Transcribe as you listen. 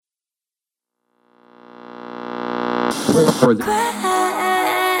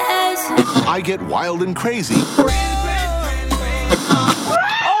I get wild and crazy.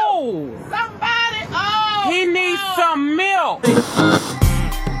 Oh! Somebody! Oh! He needs some milk!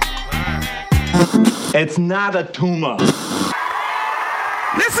 It's not a tumor.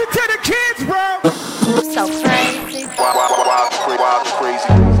 Listen to the kids, bro! So crazy. Wild, crazy.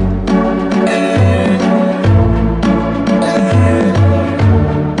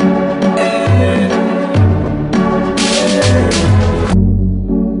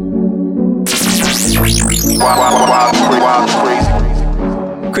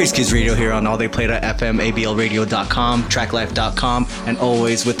 Crazy Kids Radio here on alldayplay.fm, ablradio.com, tracklife.com, and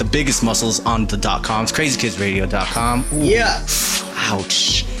always with the biggest muscles on the .coms, crazykidsradio.com. Yeah.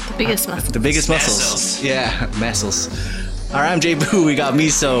 Ouch. The biggest muscles. The biggest muscles. Yeah, muscles. All right, I'm Jay Boo. We got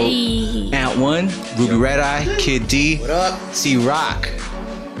Miso, Hey. Ant One, Ruby Red Eye, Kid D, What up? C Rock,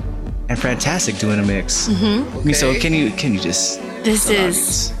 and Fantastic doing a mix. Mm-hmm. Okay. Miso, can you just? This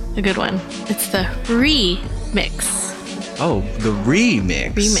is a good one. It's the remix. Oh, the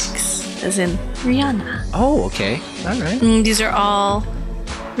remix. Remix, as in Rihanna. Oh, okay. All right. These are all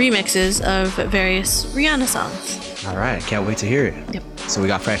remixes of various Rihanna songs. All right. Can't wait to hear it. Yep. So we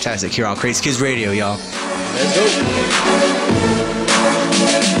got Fantastic here on Crazy Kids Radio, y'all. Let's go.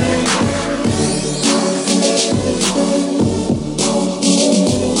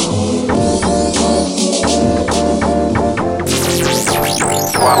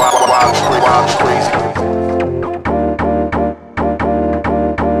 Wild, crazy.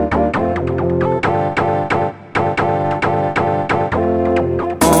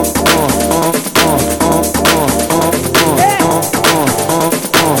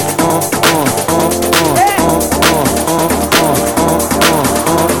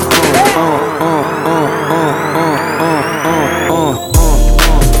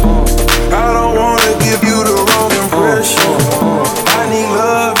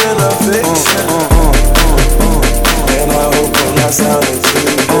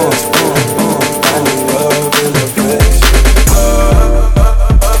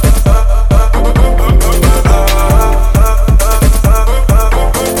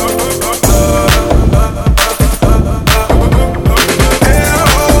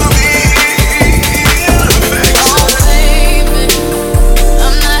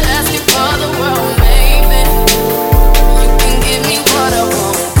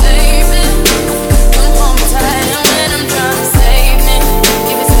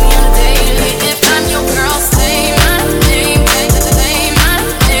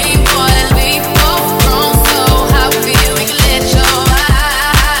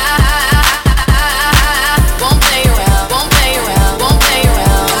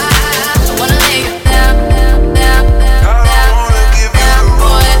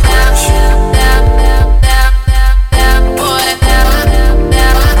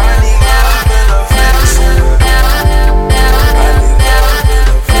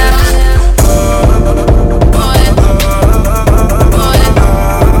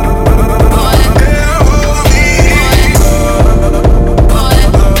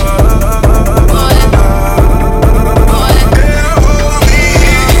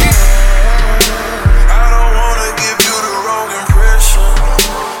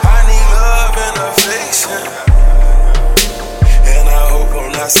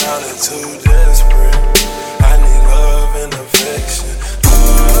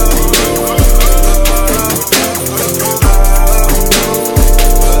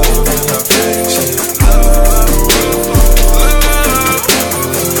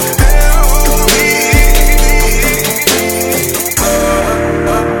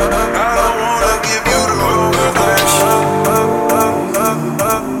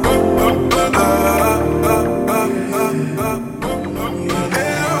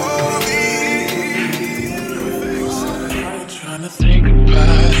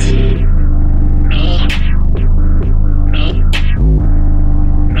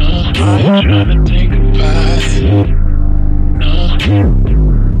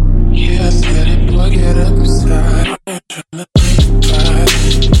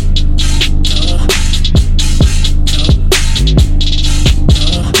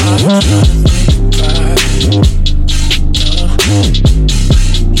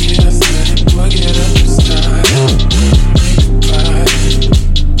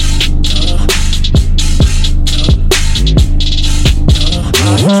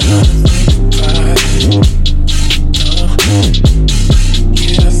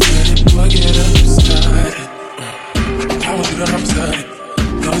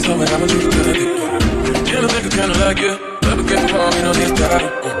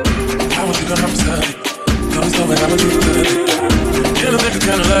 what you do. You think I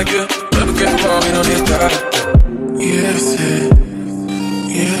kinda like you, never get wrong, you don't need that. Yeah, I said it.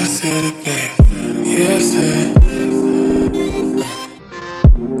 Yeah, I said it, babe. Yeah, I said it.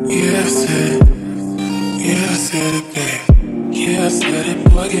 Yeah, I said it. Yeah, I said it, babe. Yeah, I said it,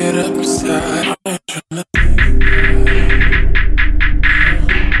 boy, get up inside. I ain't tryna.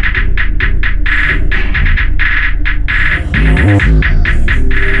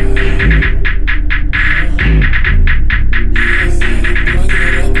 Yeah, I said it, boy,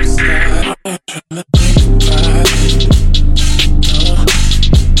 get up inside.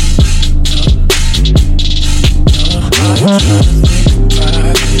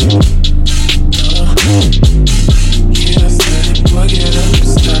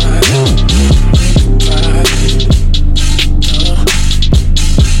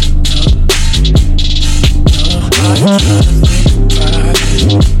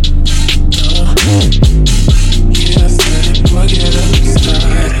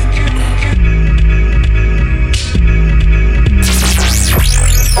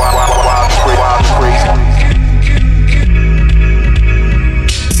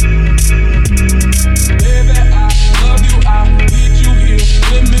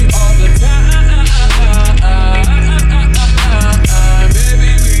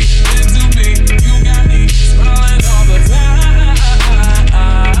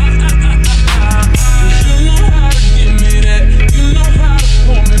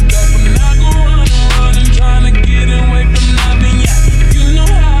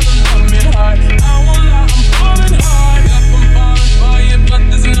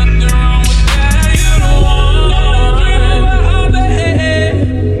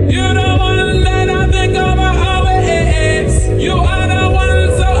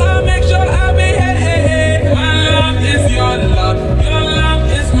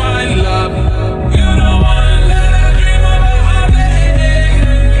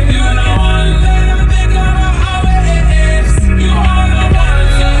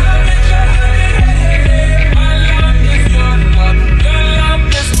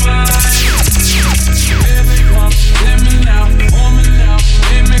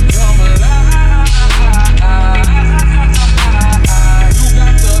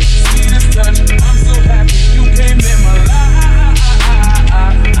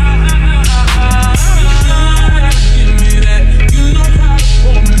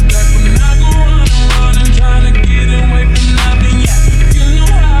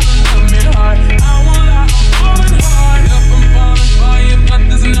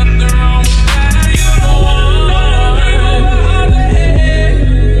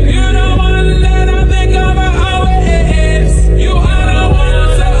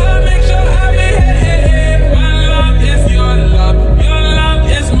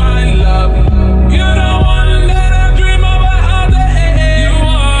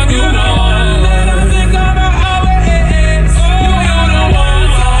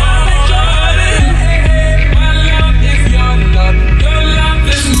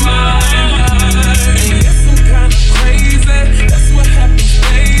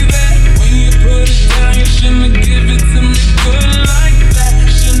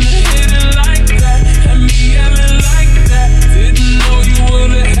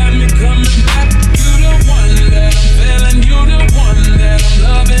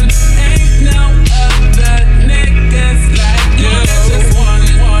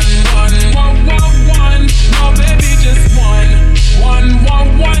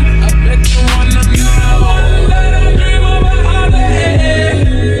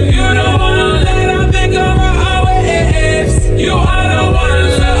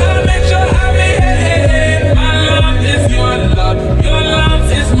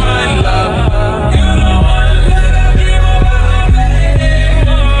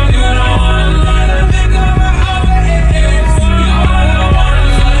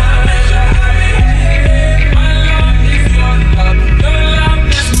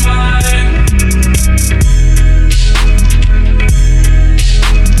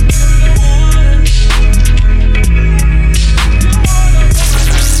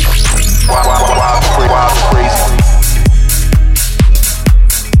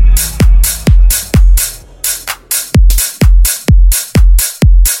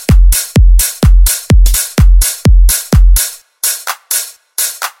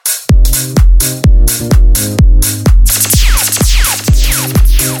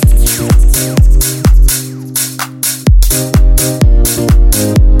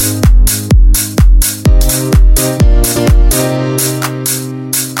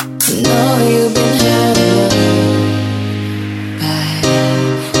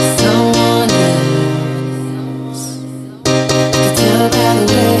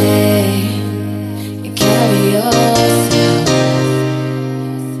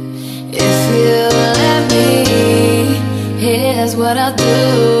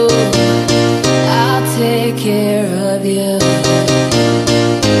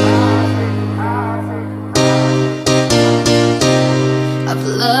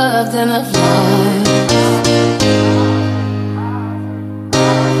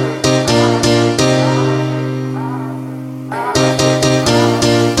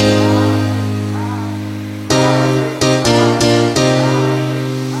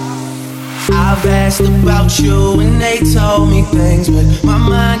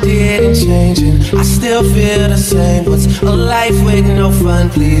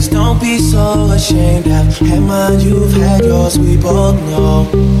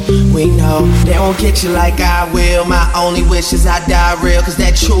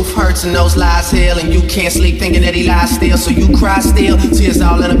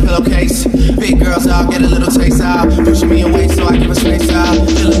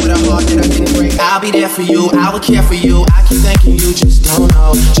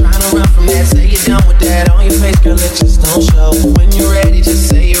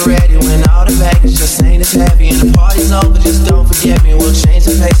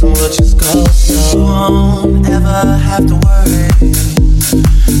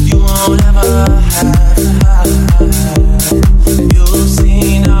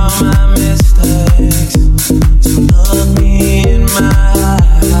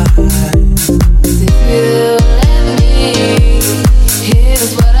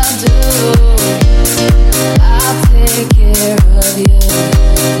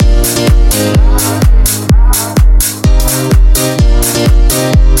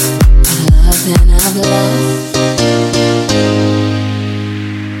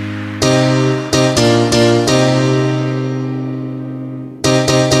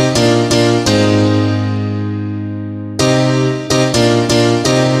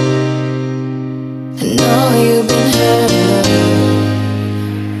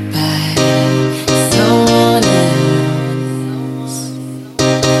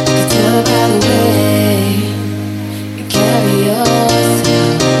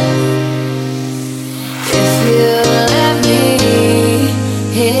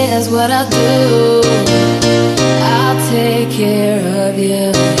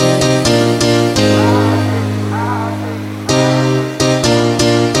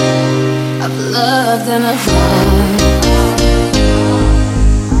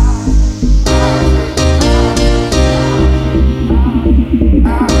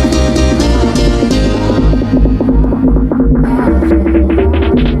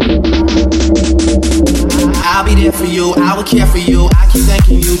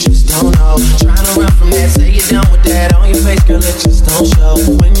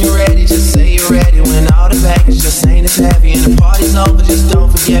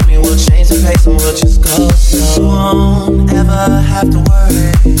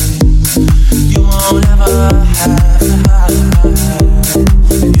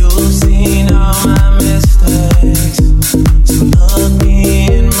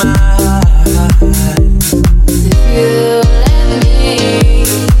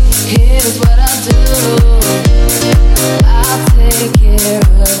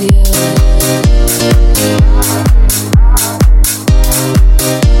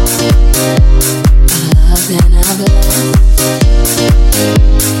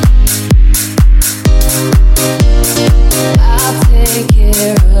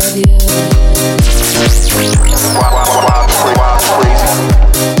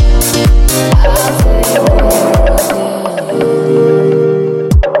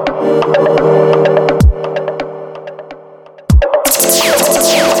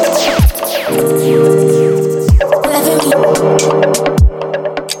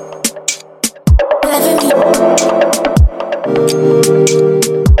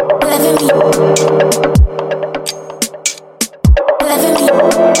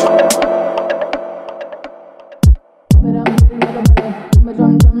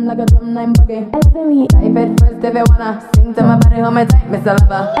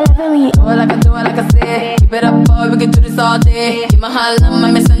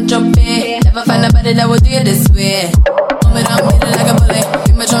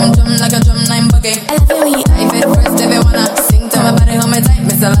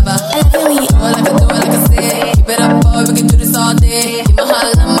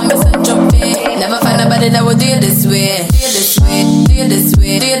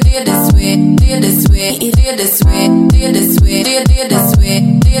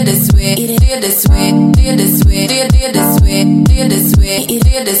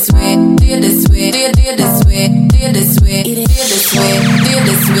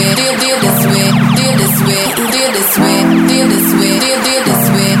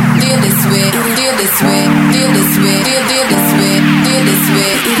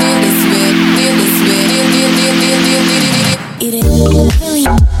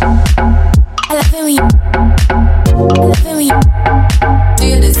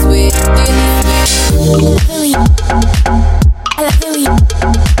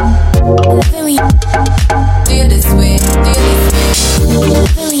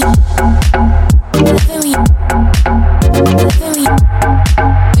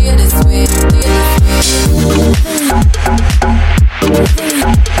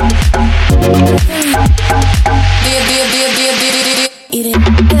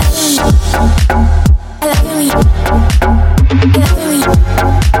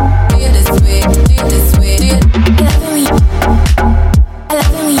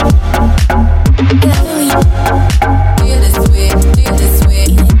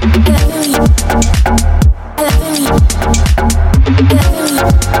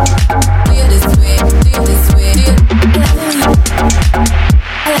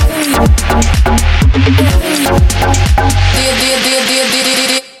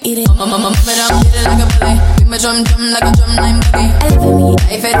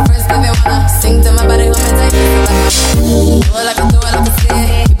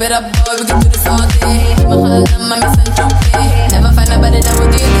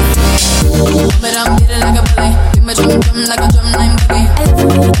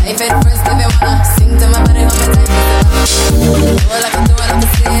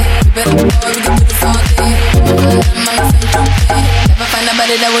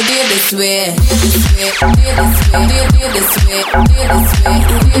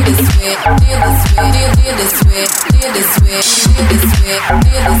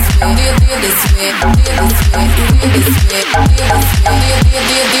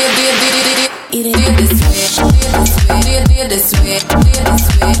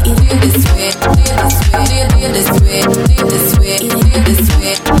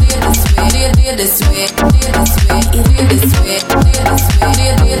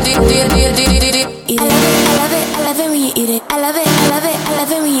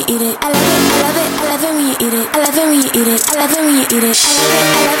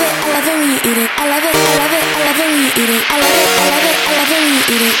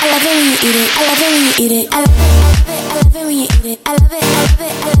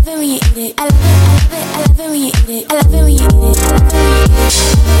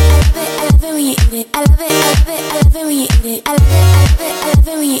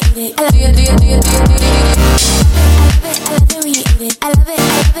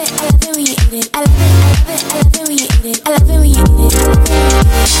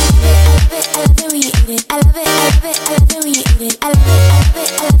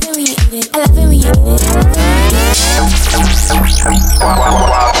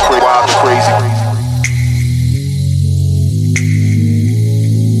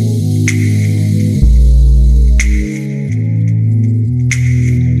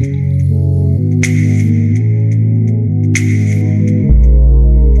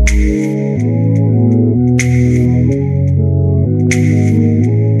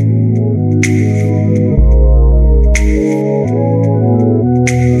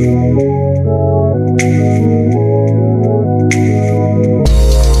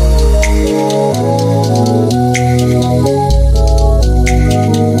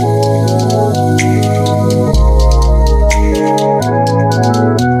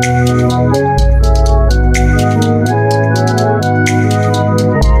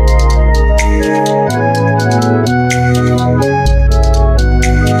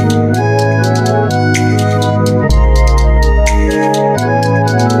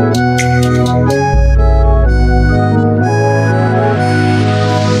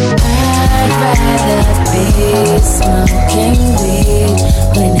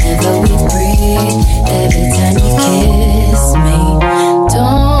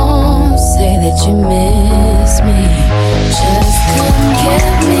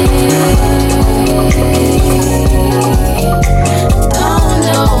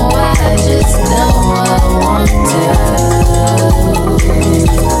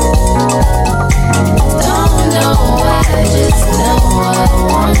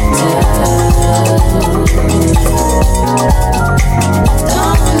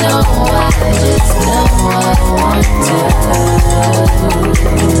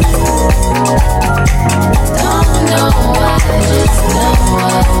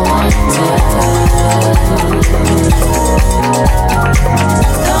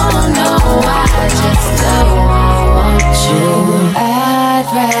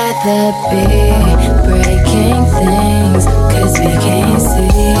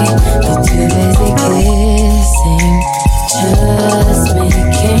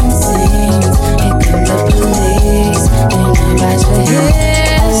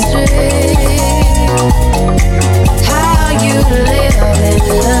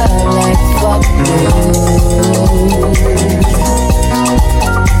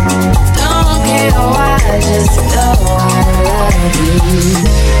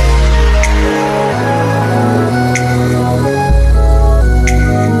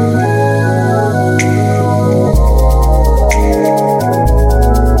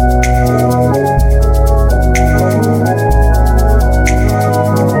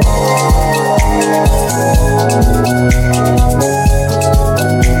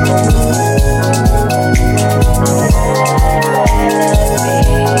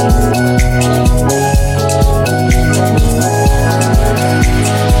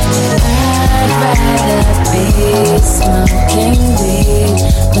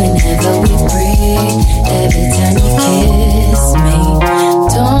 whenever we breathe. Every time you kiss me,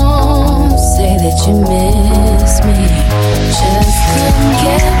 don't say that you miss me. Just come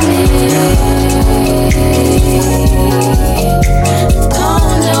get me.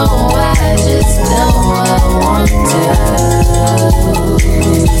 Don't know why, just know I want to.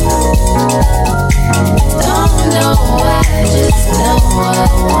 Don't know why, just know I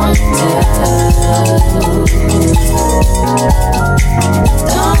want to.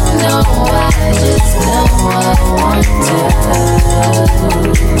 Don't know why, just know I want to.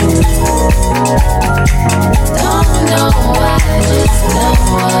 Don't know why, just know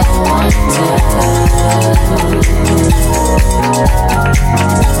I want to.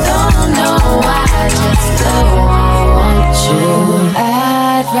 Don't know why, just know I want you.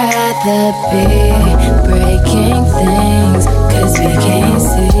 I'd rather be breaking things, 'cause we can't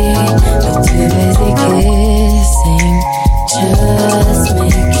see, we're too busy kissing, just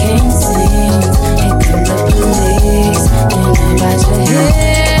making scenes. Here come the police, and about your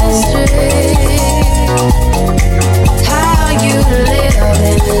history, how you live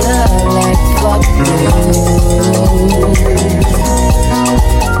and love like fuck you.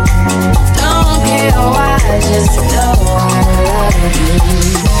 Don't care why, just know I love you.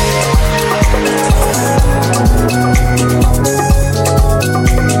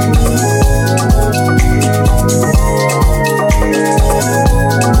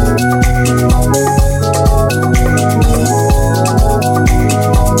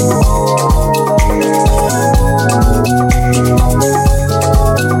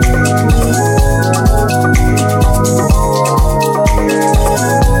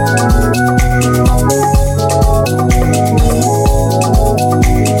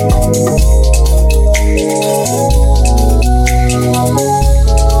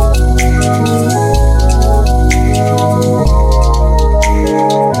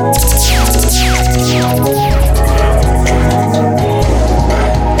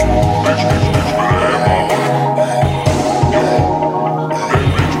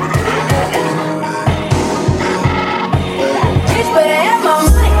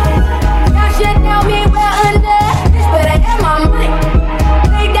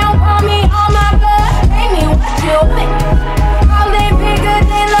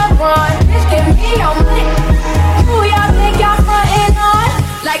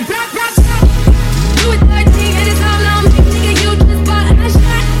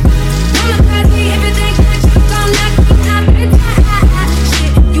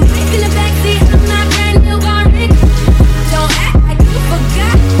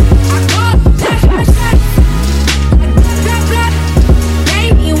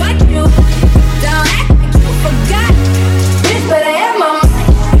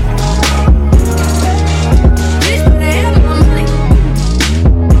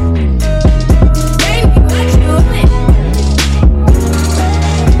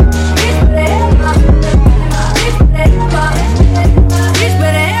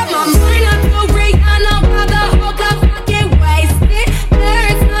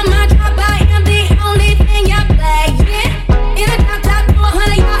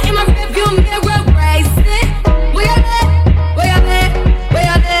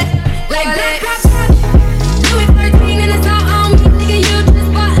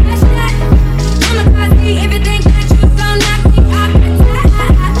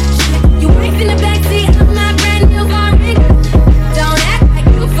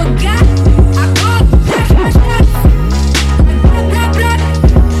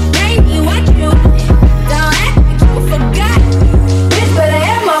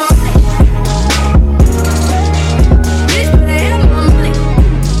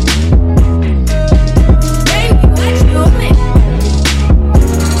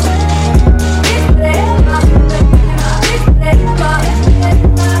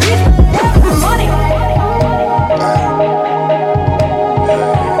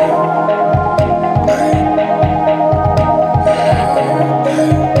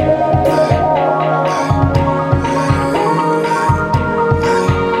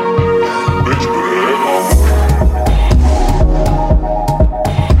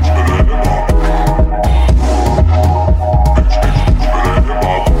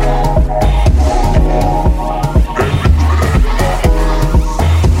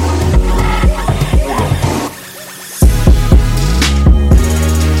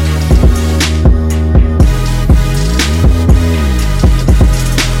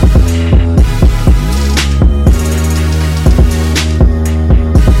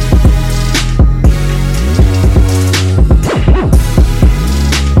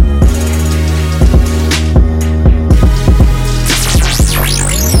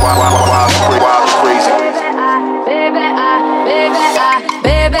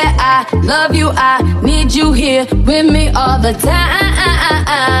 here with me all the time.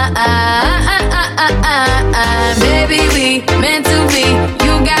 Baby, we meant to be.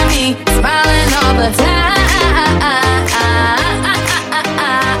 You got me smiling all the time.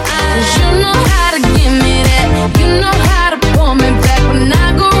 You know how to give me that. You know how to pull me back when I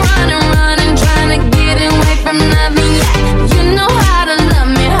go running, trying to get away from nothing. You know how to love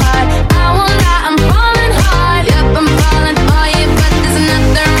me hard. I won't lie, I'm falling hard. Yep, I'm falling for you, but there's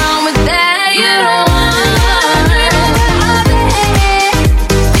nothing wrong with that. You don't want me all day.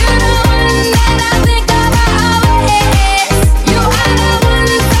 You're the one that I think about always. You are the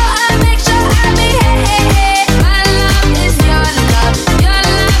one, so I make sure I behave. My love is your love. Your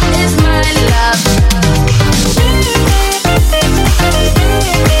love is my love.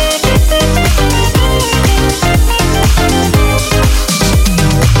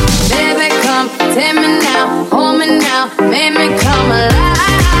 Baby, come take me now, hold me now, make me come alive.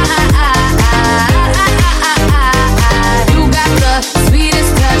 You got the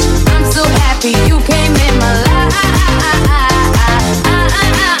sweetest touch, I'm so happy you came in my life.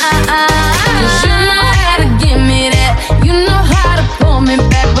 'Cause you know how to give me that, you know how to pull me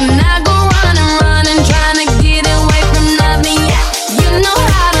back when I go running, trying to get away from nothing. Yeah, you know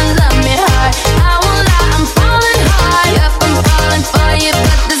how to love me hard. I won't lie, I'm falling hard. Yep, I'm falling for you,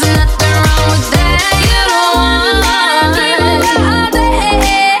 but there's nothing wrong with that. You don't want me all day.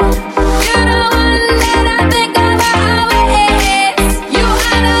 You're the one that I think about always. You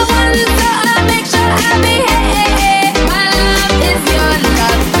are the one, so I make sure I behave. My love is your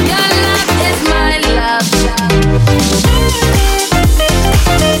love. Your love is my love.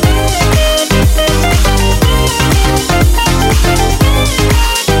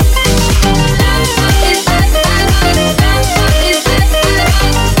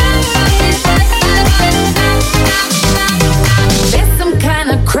 It's some kind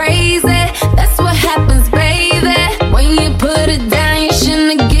of crazy. That's what happens, baby. When you put it down, you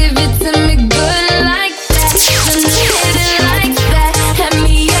shouldn't give it to me good like that. Shouldn't hit it like that. Had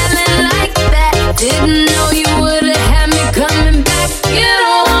me yelling like that. Didn't know you would've had me coming back. You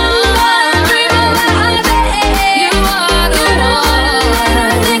don't want me all day. You are the one I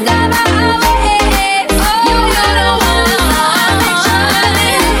think about always. You're the one I make sure I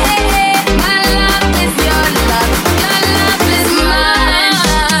behave. My love is your love. Your love is mine.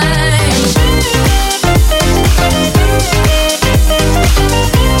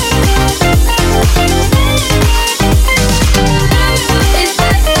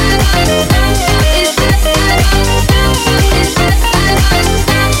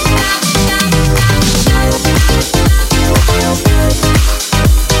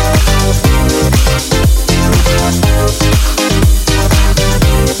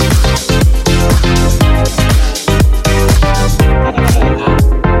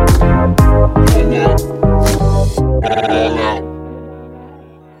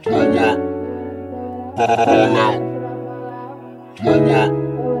 That's how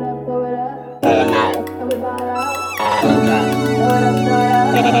we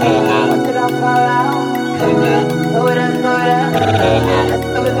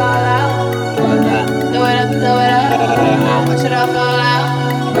fall out. Do it up, watch it all fall out.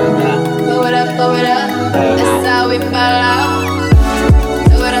 Do it up, that's how we fall out.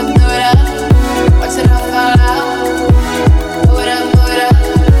 Do it up, watch it all fall out. Do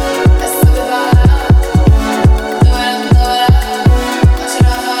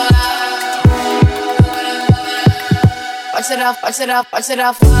it up, watch it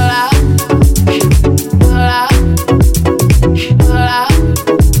all fall out. Fall out, fall out,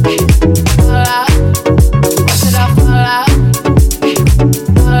 fall out. Watch it all fall out.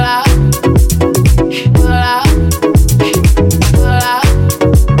 Fall out.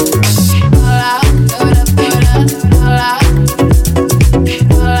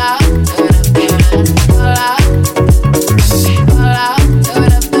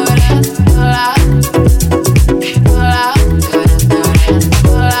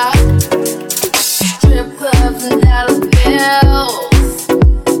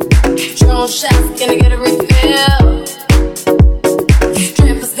 Shots, gonna get a refill.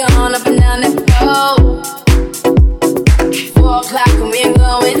 Strippers going up and down that pole. 4 o'clock and we're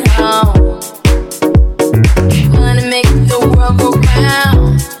going home. Money make the world go round.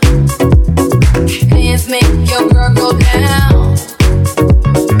 Hands make your girl go down.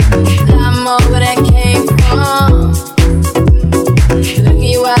 I'm over that came from. Look at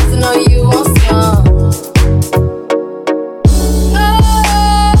your eyes, I know you want some.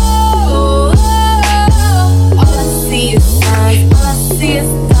 All I see is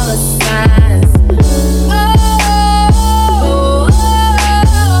dollar signs.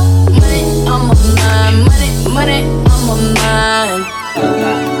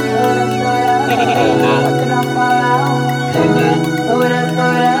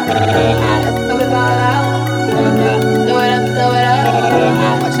 how we ball out. Throw it up, throw it up.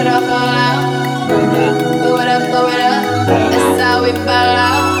 Watch it all fall out. Throw it up, throw it up. That's how we ball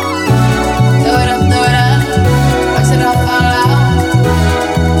out. Throw it up, throw it up. Watch it all fall out.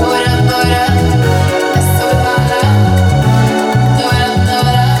 Throw it up, throw it up. That's how we ball out. Throw it up, throw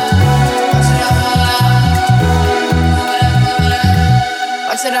it up. Watch it all fall out. Throw it up, throw it up.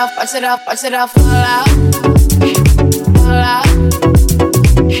 Watch it off, watch it off, watch it off, fall out. Fall out.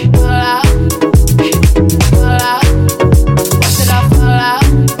 Fall out. Fall out. Watch it off, fall out.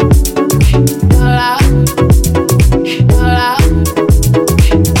 Fall out. Fall out.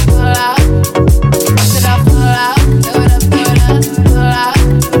 Fall out. Watch it off, fall out. Do it up, do it up. Fall out.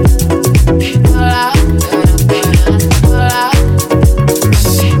 Fall out. Do it up, do it up. Fall out.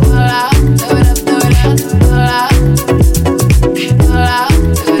 Fall out. Do it up, do it up. Fall out. Fall out. Do it up, do it up. Fall out.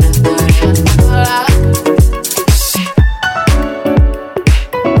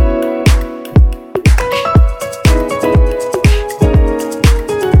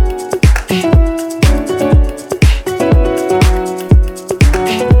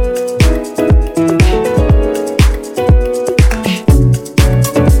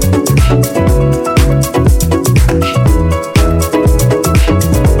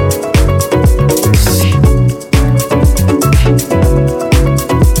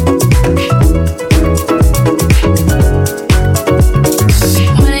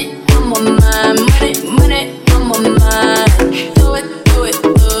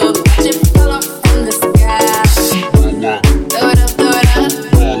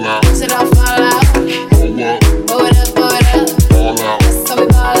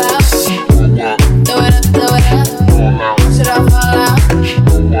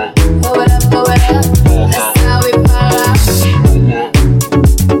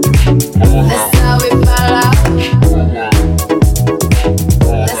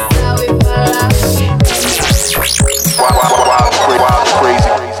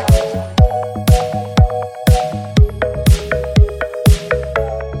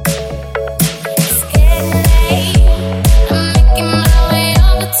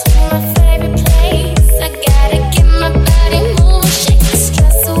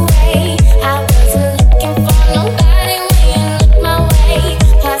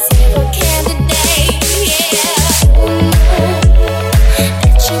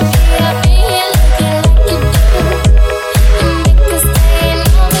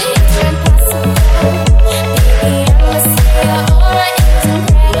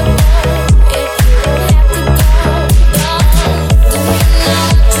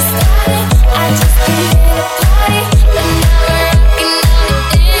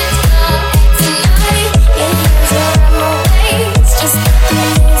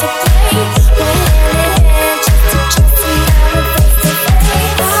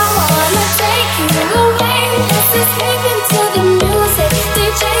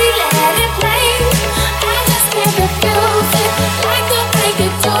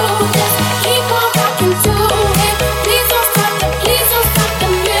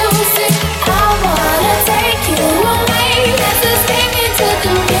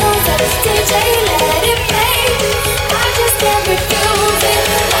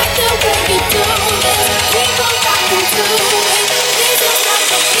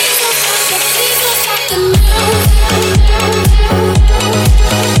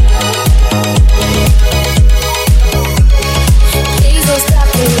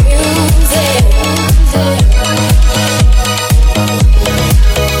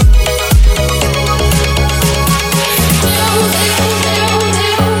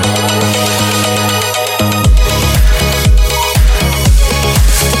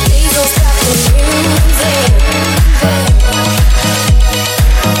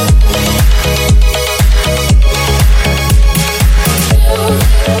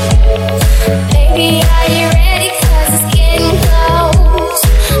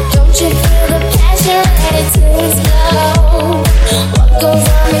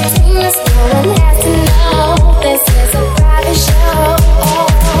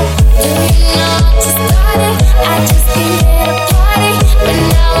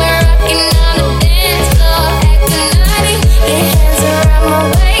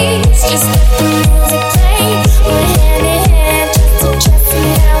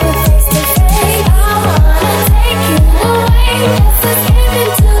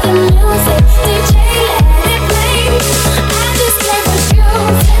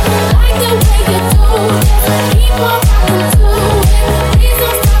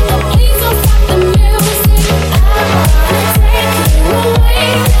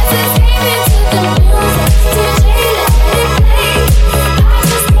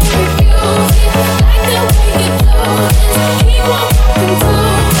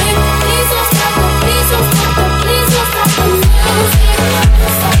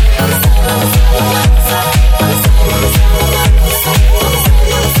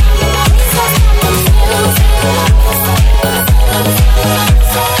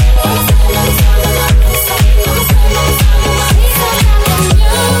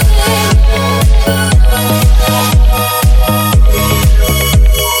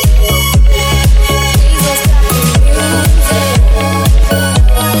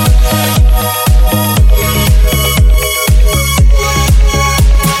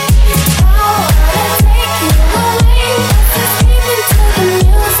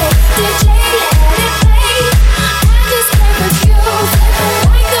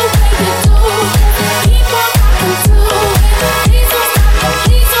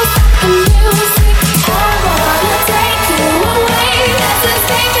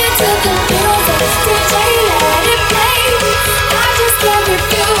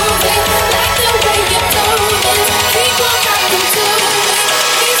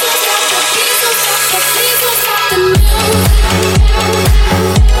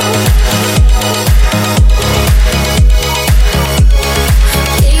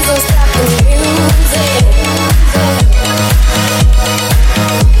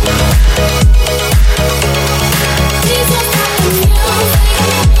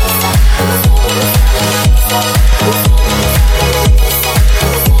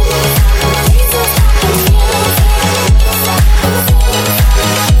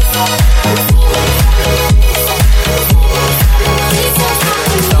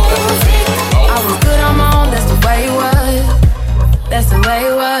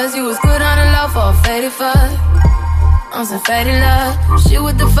 on some fatty love. Shit,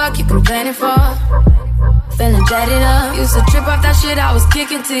 what the fuck you complaining for? Feeling jaded up. Used to trip off that shit I was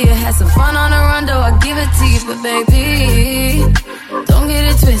kicking to you. Had some fun on the run, though I give it to you. But baby, don't get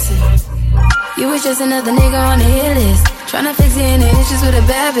it twisted. You was just another nigga on the hit list, tryna fix any issues with a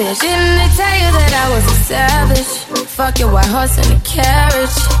bad bitch. Didn't they tell you that I was a savage? Fuck your white horse and a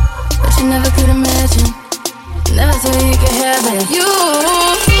carriage. But you never could imagine, never thought you could have it. You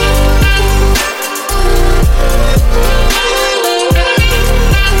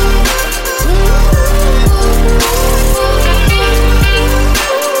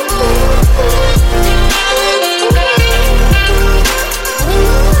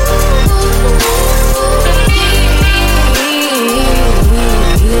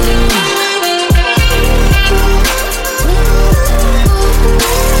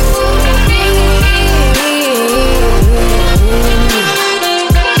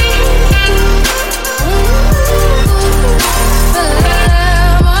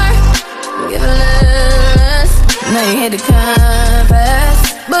hit the compass,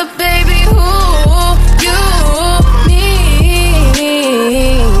 but baby, who you need me?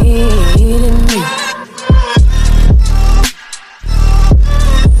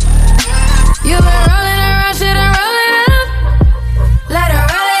 You been rolling around, shit and roll it up. Let her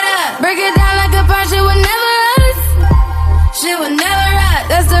roll it up. Break it down like a pie, shit would never us. Shit would never rot.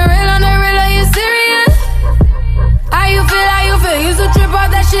 That's the real on the real, are you serious? How you feel, how you feel? Used to trip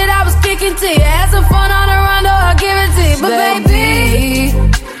off that shit I was kicking to you. Had some fun on the run, though I'll give it to you. But baby,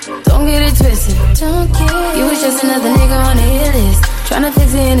 don't get it twisted. You was just another nigga on the hit list, tryna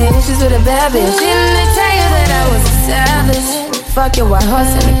fix any issues with a bad bitch. Didn't they tell you that I was a savage? Fuck your white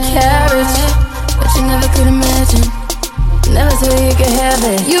horse and a carriage. But you never could imagine, never thought you could have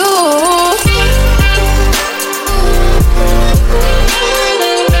it. You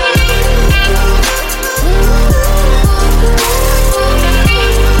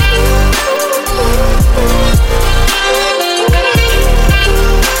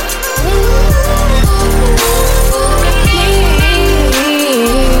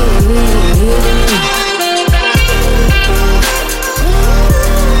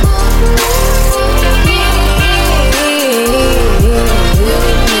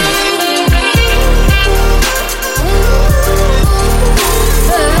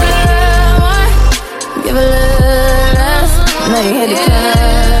hit the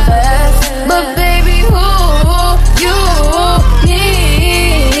canvas, but baby, who you need?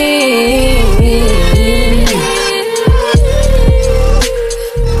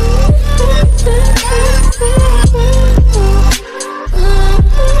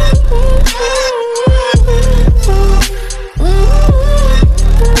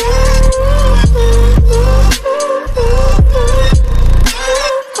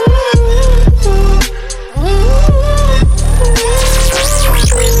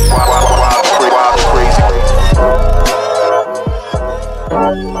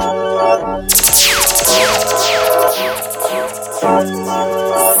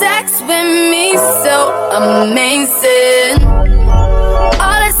 Sex with me so amazing.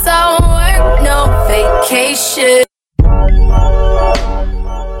 All this all work, no vacation.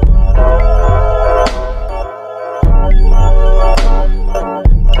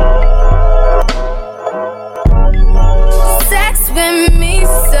 Sex with me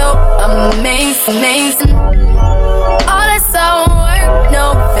so amazing. All this all work,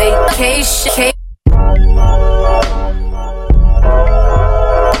 no vacation.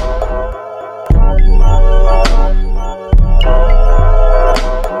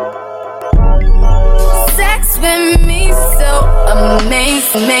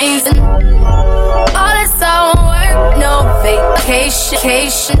 Amazing. All this all work, no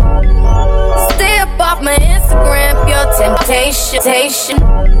vacation. Stay up off my Instagram, pure temptation.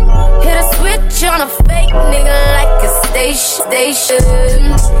 Hit a switch on a fake nigga like a station.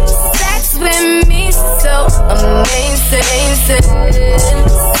 Sex with me so amazing.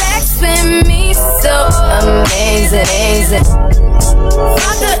 Sex with me so amazing.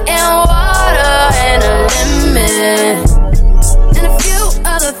 Vodka and water and a lemon.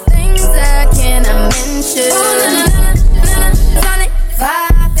 Other things I cannot mention. Sonic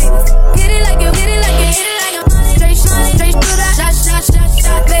 5 fingers. Get it like you, hit it like you, hit it like a straight through that shot.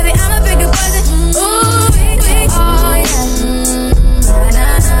 Baby, I'm a bigger buzzin'. Ooh, oh yeah.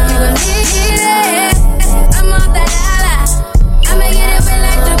 You gon' need it. I'm off that lala. I'ma get it wet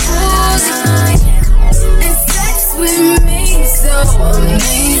like jacuzzi. And sex with me so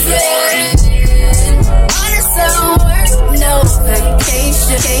amazing. All this all work, no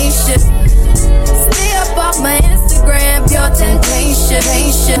vacation. Stay up off my Instagram, pure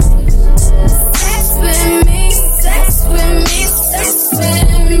temptation. Sex with me, sex with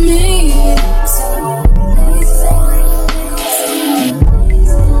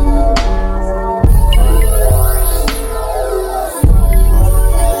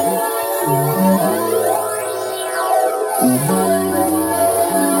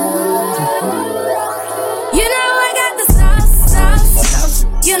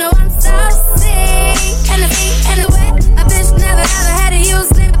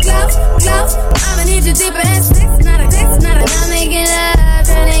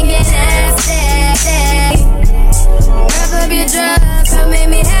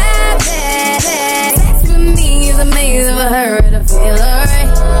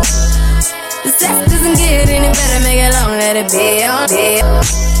wanna be on it.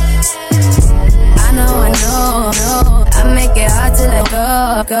 I know, I make it hard to let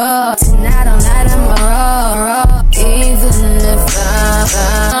go. Tonight all night I'm a even if I'm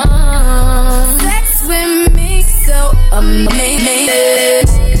sex with me so amazing.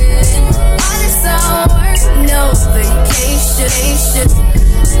 All this all work, no vacation.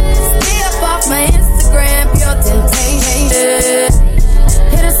 Stay up off my Instagram, pure temptation.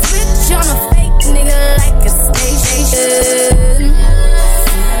 Hit a switch on a fake nigga like a station.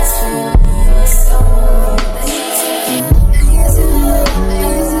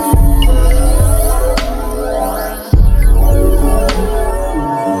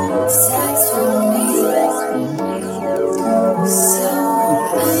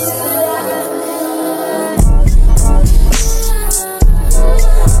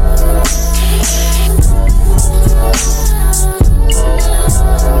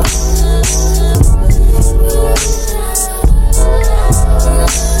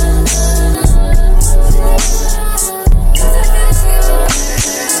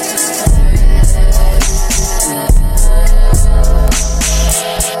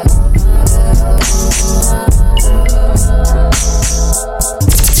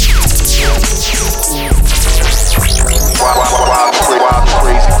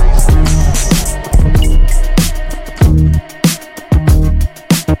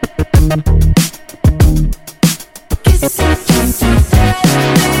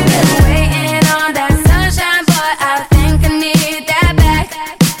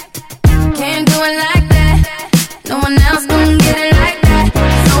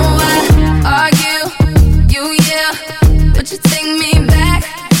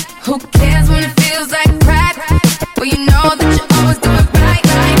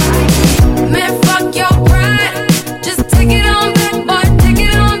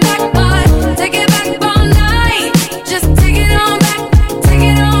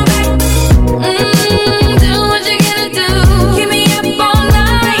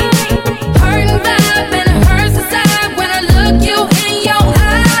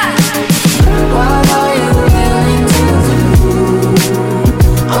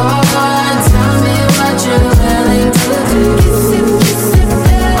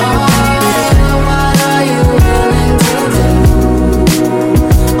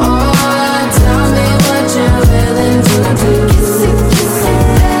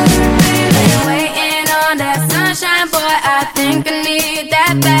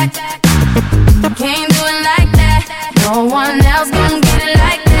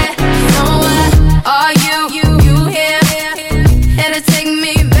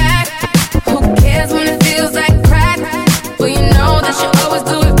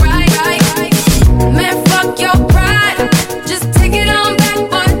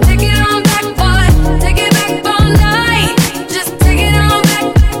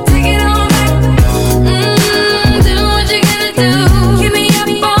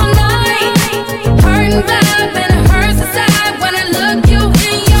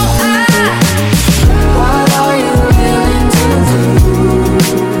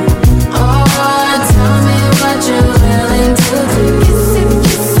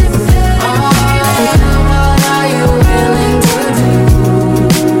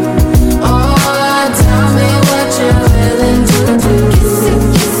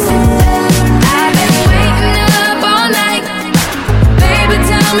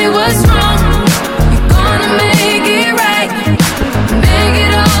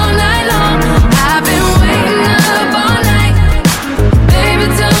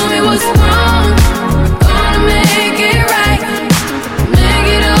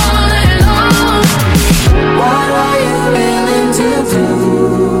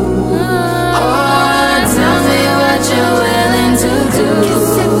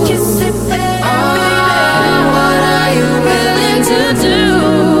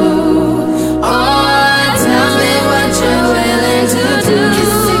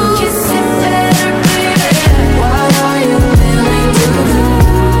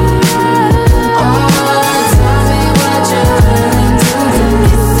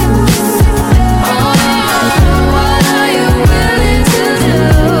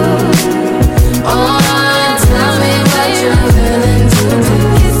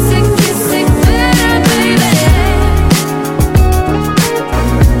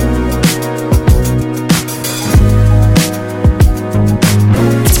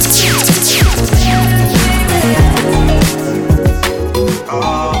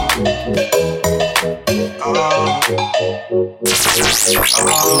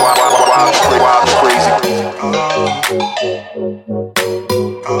 crazy.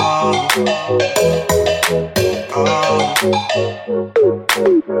 Drive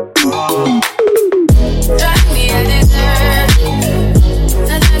me a dessert.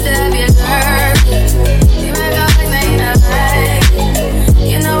 No time to have your nerve. You make up like me in a bag.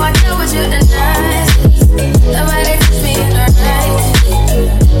 You know I deal with you tonight. Nobody touch me in a right.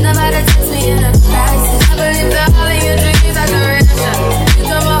 Nobody touch me in a crisis. I believe that all of your dreams are duration. You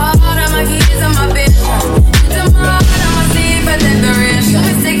took my heart and my keys and my vision. You took my heart and my sleep and decoration. You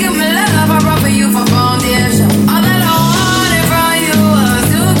mistaken my love, I brought for you for foundation. All that I wanted from you was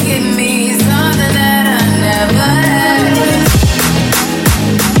to give me something that I never had.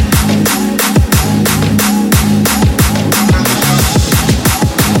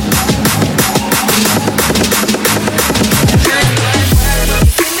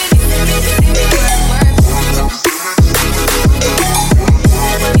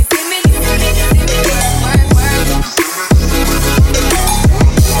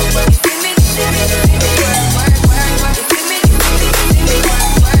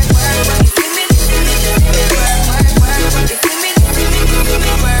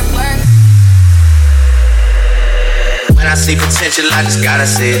 When I see potential, I just gotta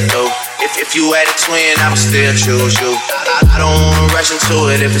see it through. If you had a twin, I would still choose you. I don't wanna rush into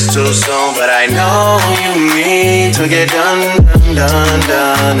it if it's too soon, but I know you need to get done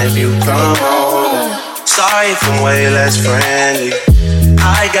if you come home. Sorry if I'm way less friendly.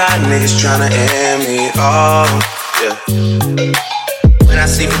 I got niggas tryna end me off, yeah. When I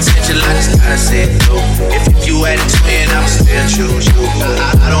see potential, I just gotta see it through. If you had a twin, I would still choose you.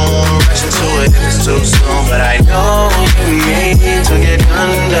 I don't wanna rush into it if it's too soon, but I know you need to get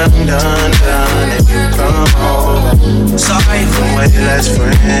done if you come home. Sorry if I'm way less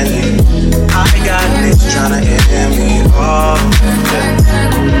friendly. I got niggas tryna end me off, yeah.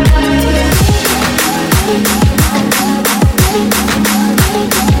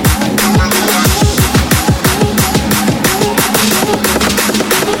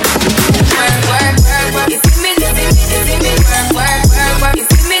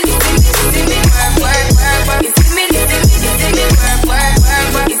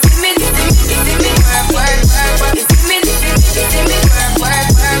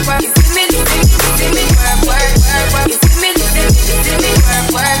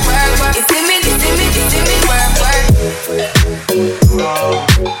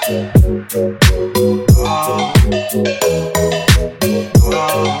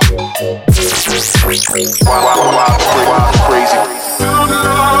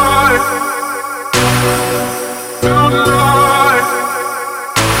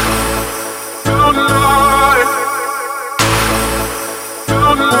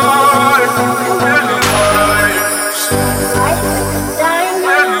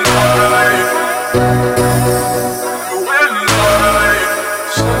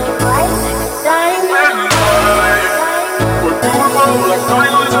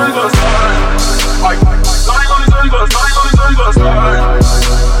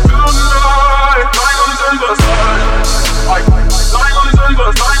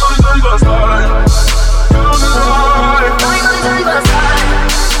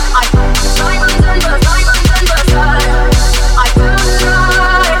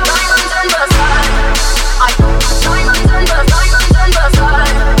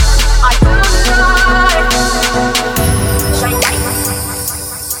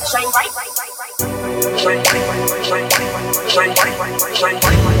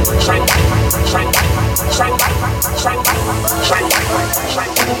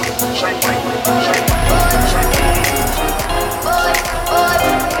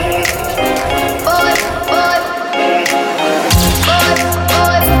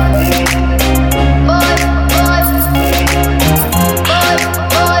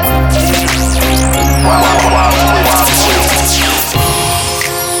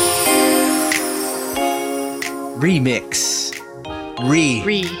 Remix.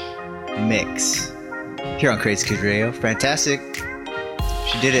 Here on Crazy Kids Radio. Fantastic.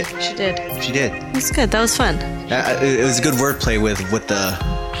 She did it. She did. She did. It was good. That was fun. It was a good wordplay with what the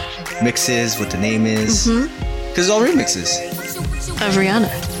mix is, what the name is. Because it's all remixes. Of Rihanna.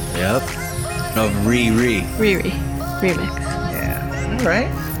 Yep. Of Riri. Riri. Remix. Yeah. All right.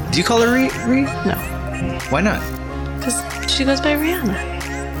 Do you call her Riri? No. Why not? Because she goes by Rihanna.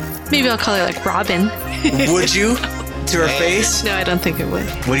 Maybe I'll call her like Robin. Would you? To her face? No, I don't think it would.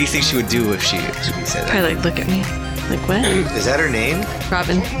 What do you think she would do if she said that? Probably like look at me. Like what? Is that her name?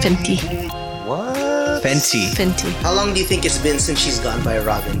 Robin Fenty. What? Fenty. How long do you think it's been since she's gone by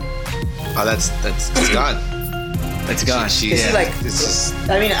Robin? Oh, that's gone. It's gone. Yeah. Like,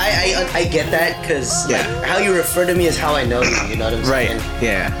 I mean, I get that because like, how you refer to me is how I know you. You know what I'm saying? Right.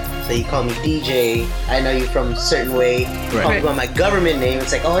 Yeah. So you call me DJ. I know you from a certain way. Right. Call me by my government name.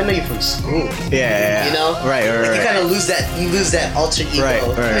 It's like, oh, I know you from school. Yeah. You know? Right. Like you kind of lose that. You lose that alter ego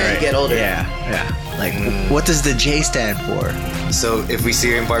as you get older. Yeah. Like, what does the J stand for? So if we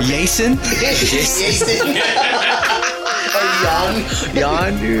see her in Barbados, Jason? Jason.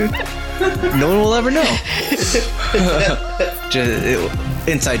 Jan, dude. No one will ever know.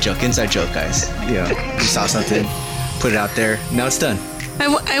 Inside joke, guys. You saw something, put it out there. Now it's done.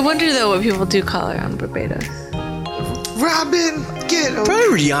 I wonder though what people do call her on Barbados. Robin, get over.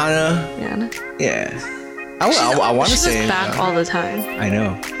 Probably Rihanna. Yeah. I want to say. She's back all the time. I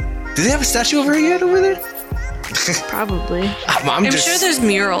know. Do they have a statue of her yet over there? Probably. I'm sure there's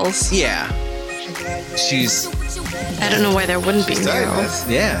murals. Yeah. I don't know why there wouldn't be murals.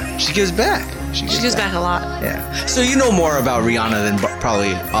 Yeah. She gives back. She gives back a lot. Yeah. So you know more about Rihanna than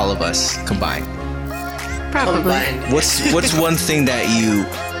probably all of us combined. Probably. What's one thing that you,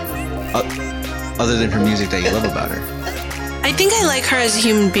 other than her music, that you love about her? I think I like her as a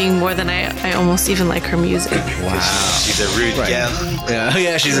human being more than I almost even like her music. Wow. She's a rude gal.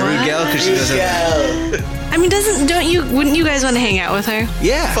 Yeah, she's a rude gal because she doesn't. I mean, wouldn't you guys want to hang out with her?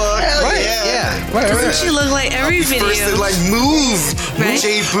 Yeah. Right. Doesn't she look like every video? First to like move, right?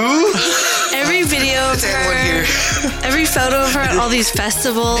 J-Boo. Every video of her, every photo of her at all these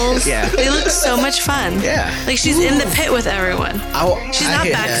festivals. Yeah. They look so much fun. Yeah. Like she's in the pit with everyone. She's not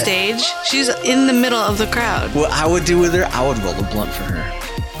backstage. She's in the middle of the crowd. What I would do with her, I would roll a blunt for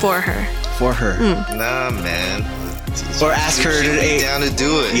her. For her. Nah, man. Or ask her to down to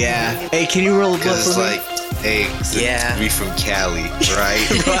do it. Yeah. Hey, can you roll a blunt for me? Like, hey, we from Cali, right?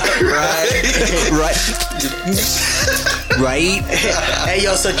 Right. Hey,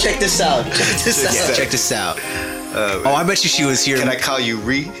 yo, so check this out. Check this out. I bet you she was here. Can I call you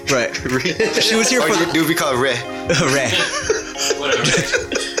Ree? Right. Ree. She was here or for do we call her Re?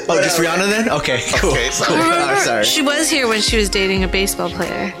 Just Rihanna then? Okay, cool. Okay, sorry. Sorry. She was here when she was dating a baseball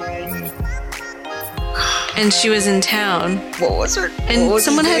player. And she was in town. What was her? And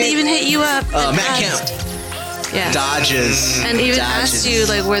someone had even hit you up. Matt Kemp. Yeah. Dodges. And even asked you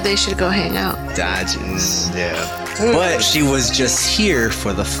like where they should go hang out. Dodges. Yeah. But she was just here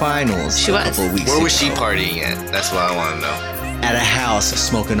for the finals. She was. A couple weeks Where was ago. she partying at? That's what I want to know. At a house,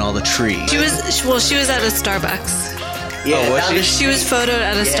 smoking all the trees. She was at a Starbucks. Yeah, she was photoed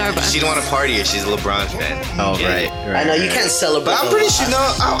at a Starbucks. She don't want to party if she's a LeBron fan. Oh, right. I know you can't celebrate. But I'm pretty sure. No,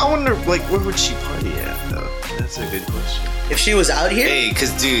 I wonder, like, where would she party at though? That's a good question. If she was out here? Hey,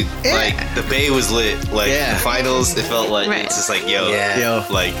 cause dude, like the Bay was lit. Like the finals, it felt like Right. it's just like yo,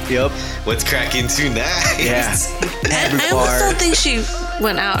 like what's cracking tonight? Yeah. I almost don't think she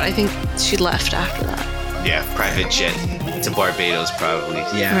went out. I think she left after that. Yeah, private jet to Barbados probably.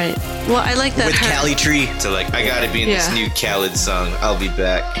 Yeah. Right. Well, I like that With Cali Tree. So like, I gotta be in this new Khaled song. I'll be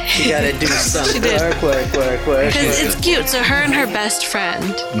back. You gotta do something. She did. Work. Because it's cute. So her and her best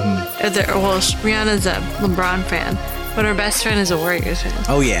friend, Rihanna's a LeBron fan, but her best friend is a Warriors fan.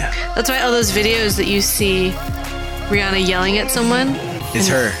 Oh yeah. That's why all those videos that you see Rihanna yelling at someone, It's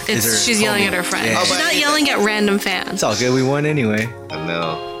her. She's yelling at her friend. Yeah. She's not yelling at random fans. It's all good. We won anyway. I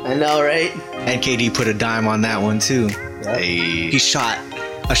know. I know, right? And KD put a dime on that one too. Hey. He shot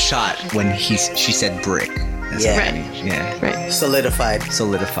a shot when she said brick. That's Yeah. what I Right. mean. Yeah. Right. Solidified.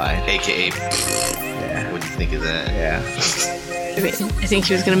 AKA. Yeah. What do you think of that? Yeah. I think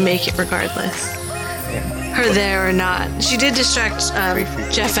he was gonna make it regardless. Her there or not. She did distract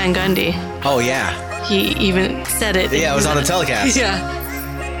Jeff Van Gundy. Oh yeah. He even said it. Yeah, it was on the telecast. Yeah.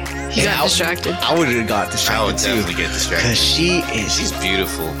 He got distracted. I would have got distracted I would definitely get distracted. Because she's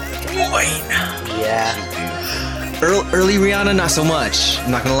beautiful. Yeah. Early Rihanna, not so much.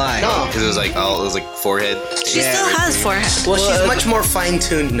 I'm not gonna lie. No. Because it was like forehead. She still has forehead. Well, she's much more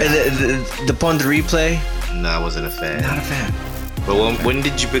fine-tuned now. The Pon de Replay. No, I wasn't a fan. Not a fan. But when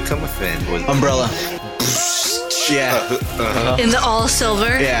did you become a fan? Umbrella. Yeah. In the all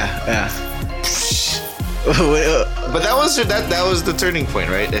silver. Yeah. But that was the turning point,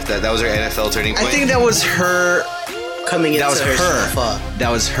 right? If that was her NFL turning point. I think that was her coming into her. That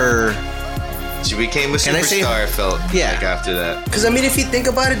was her. She became a superstar. Felt like after that. Because I mean, if you think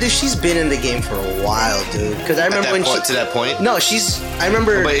about it, dude, she's been in the game for a while, dude. Because I remember to that point. No, I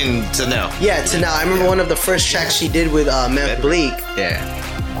remember. But to now. Yeah, to now. I remember one of the first tracks she did with Matt Bleak. Yeah.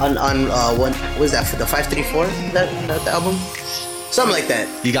 On what was that for the 534? That album. Something like that.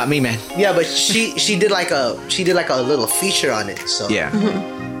 You got me, man. Yeah, but she did like a little feature on it. So yeah.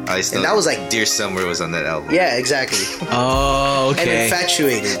 And that was like Dear Summer was on that album. Yeah, exactly. Oh, okay. And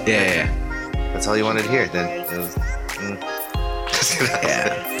Infatuated. Yeah. That's all you wanted to hear then. It was,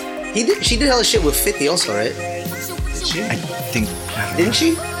 yeah. She did hella shit with 50 also, right? Did she? I think. Didn't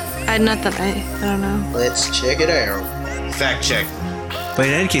she? Not that I don't know. Let's check it out. Fact check. But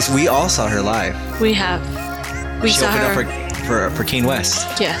in any case, we all saw her live. We have. We She saw opened her. up for Kane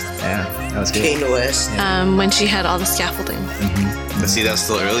West. Yes. Yeah, that was good. Kane West. When she had all the scaffolding. But see, that's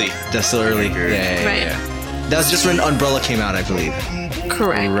still early. That's still early. Yeah. Right. That was just when Umbrella came out, I believe.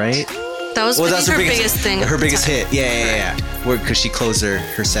 Correct. Right? That was that's her biggest thing. Her biggest hit. Yeah. Because she closed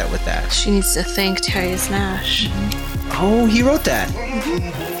her set with that. She needs to thank Darius Nash. Oh, he wrote that.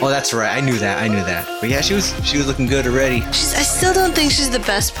 Oh, that's right. I knew that. But yeah, she was looking good already. I still don't think she's the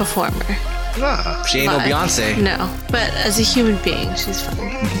best performer. Nah. She ain't no Beyonce. No, but as a human being, she's fun.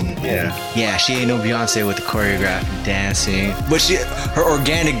 Yeah. Yeah, she ain't no Beyonce with the choreographed dancing. But her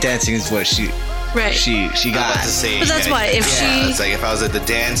organic dancing is what she Right. She got. To say, but that's why if she, it's like if I was at the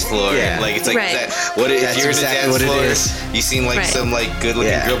dance floor, like it's like right. that. What if you're exactly at the dance floor? You seem like right. some like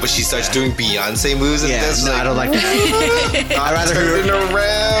good-looking girl, but she starts doing Beyonce moves. And that's no, I don't like that. I'd rather turning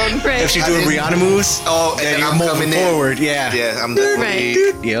around. Right. If she's doing Rihanna moves, and then I'm coming forward. In. Yeah, I'm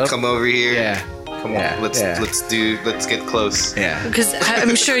definitely come over here. Yeah. Come on, let's get close. Yeah. Because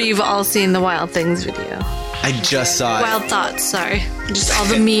I'm sure you've all seen the Wild Things video. I just saw it. Wild Thoughts, sorry. Just all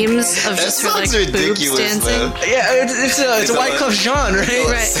the memes of just her like boobs dancing. Though. Yeah, it's a White Club Jean, right?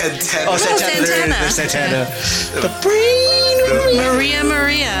 Right. Santana. Santana. The brain.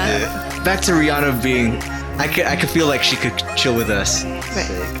 Maria. Yeah. Back to Rihanna being, I could feel like she could chill with us.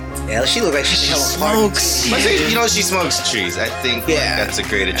 Right. Yeah, she looks like she smokes. You know, she smokes trees. I think that's a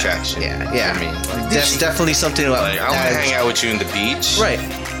great attraction. Yeah. I mean, that's definitely something about. I want to hang out with you in the beach. Right.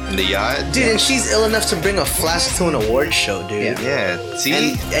 In the yacht. Dude, and she's ill enough to bring a flask to an award show, dude. Yeah.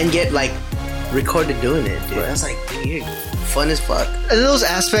 See? And get like recorded doing it, dude. That's like weird. Fun as fuck. And those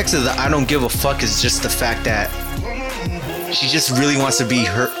aspects of the I don't give a fuck is just the fact that she just really wants to be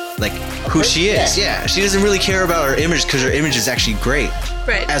her, like who she is. Yeah. She doesn't really care about her image because her image is actually great.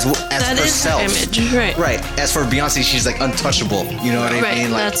 Right. As that herself. Is her image. Right. Right. As for Beyonce, she's like untouchable. You know what I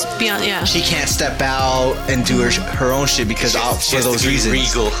mean? Like that's beyond. Yeah. She can't step out and do her own shit because for those reasons.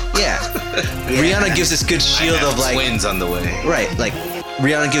 Regal. Yeah. Rihanna gives this good shield of like twins on the way. Right. Like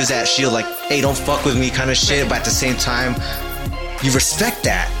Rihanna gives that shield like, hey, don't fuck with me kind of shit, but at the same time, you respect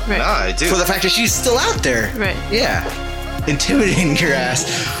that. Right. Nah, I do. For the fact that she's still out there. Right. Yeah. Intimidating your ass.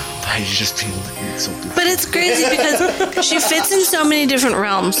 You're just being so beautiful. But it's crazy because she fits in so many different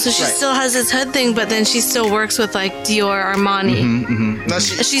realms. So she still has this hood thing, but then she still works with like Dior, Armani. No,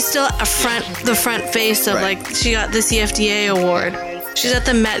 she's still the front face of like she got the CFDA award. She's at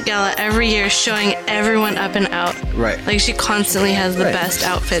the Met Gala every year showing everyone up and out. Right. Like she constantly has the best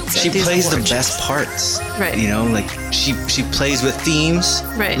outfits. She plays the best parts. Right. You know, like she plays with themes.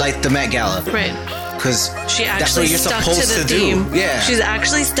 Right. Like the Met Gala. Right. Because she actually that's what you're stuck supposed to the to theme. do. Yeah. She's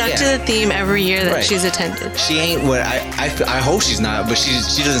actually stuck to the theme every year that she's attended. She ain't what I hope she's not, but she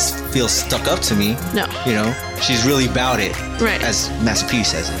doesn't feel stuck up to me. No. You know? She's really about it. Right. As Master P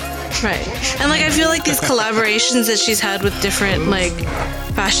says it. Right. And like I feel like these collaborations that she's had with different like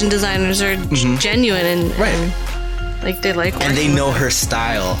fashion designers are genuine and like they like and they know her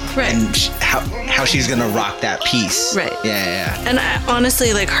style. Right. And how she's gonna rock that piece. Right. Yeah. And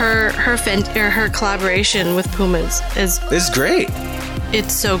honestly, like her collaboration with Pumas is great.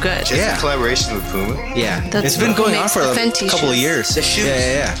 It's so good. Just a collaboration with Puma. Yeah. It's been going on for a couple of years. The shoes.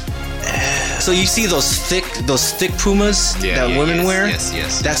 Yeah. So you see those thick Pumas that women wear?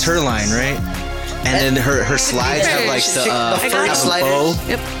 Yes. That's her line, right? And then her slides have like the furry sliders.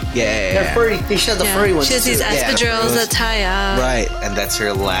 Yep. Yeah. They're furry. They show the furry ones. She has these espadrilles that tie up. Right. And that's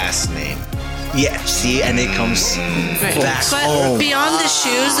her last name. Yeah, see, and it comes back home. Beyond the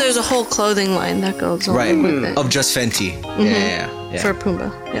shoes, there's a whole clothing line that goes along with it. Of just Fenty. Yeah. For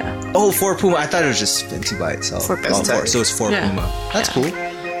Puma, yeah. Oh, for Puma. I thought it was just Fenty by itself. For Puma. So it's for Puma. That's cool.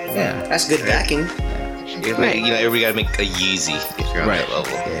 Yeah. That's good backing. Right. You know, everybody gotta make a Yeezy if you're on that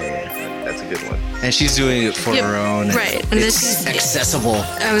level. Yeah. That's a good one. And she's doing it for her own. Right. And it's this is accessible.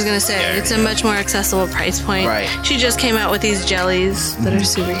 I was gonna say it's a much more accessible price point. Right. She just came out with these jellies that are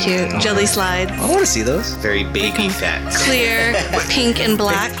super cute. Jelly slides. I want to see those. Very baby fat. Clear, pink, and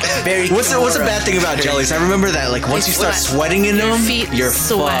black. Very. What's the bad thing about jellies? I remember that like once you start sweating in them, you're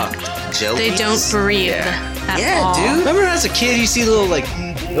sweat. fucked. Jellies? They don't breathe at all. Dude. Remember as a kid, you see little like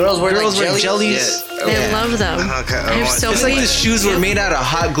girls wear jellies. They love them. They're so It's like the shoes were made out of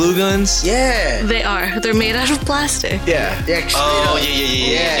hot glue guns. Yeah. They are. They're made out of plastic. Yeah.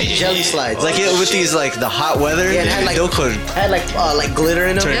 Yeah. Jelly slides. Like it with these like the hot weather. Yeah, it had like glitter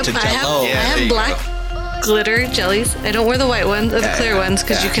in them. Turn Yep, into I jello. have black glitter jellies. I don't wear the white ones or the clear ones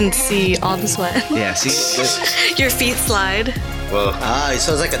because you can see all the sweat. Yeah, see? Your feet slide. Well,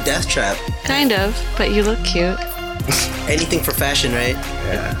 so it's like a death trap. Kind of, but you look cute. Anything for fashion, right?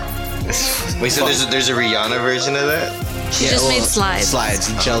 Yeah. Wait, so there's a Rihanna version of that? She just made slides. Slides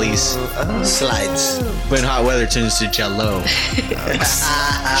and jellies. Slides. But in hot weather, it turns to jello.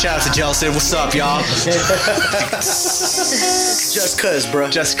 Shout out to Jelson. What's up, y'all? Just cuz, bro.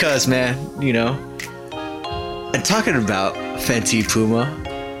 Just cuz, man. You know. And talking about Fenty Puma.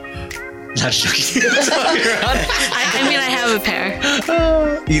 Not joking. I mean, I have a pair.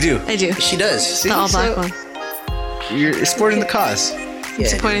 You do? I do. She does. The all black one. You're supporting the cause. I'm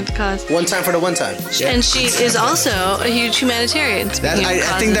supporting the cause. One time for the one time. And she is also a huge humanitarian.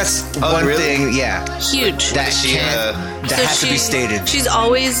 I think that's one thing, yeah. Huge. That has to be stated. She's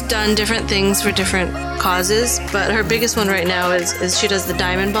always done different things for different causes, but her biggest one right now is she does the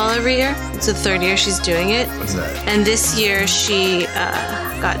Diamond Ball every year. It's the third year she's doing it. What's that? And this year she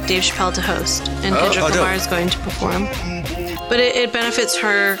got Dave Chappelle to host, and Kendrick Lamar is going to perform. But it benefits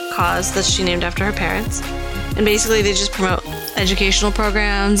her cause that she named after her parents. And basically they just promote educational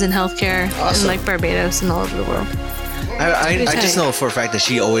programs and healthcare in like Barbados and all over the world. I just know for a fact that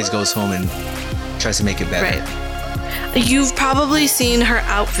she always goes home and tries to make it better. Right. You've probably seen her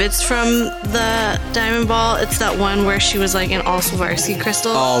outfits from the Diamond Ball. It's that one where she was like in all Swarovski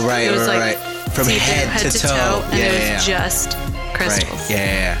crystals. Oh, right, it was right. From head to toe. And it was just crystals. Right.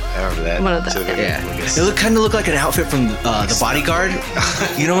 Yeah. I remember that. One of them. Yeah. It kind of looked like an outfit from The Bodyguard.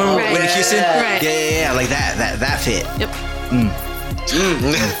 You know, remember Whitney Houston? Right. Yeah, like that fit. Yep.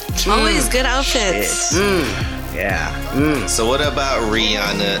 Always good outfits. Yeah. So what about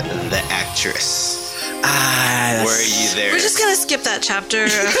Rihanna, the actress? Were you there? We're just gonna skip that chapter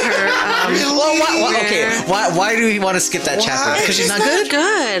of her. Okay. Why do we want to skip that chapter? Because she's not good.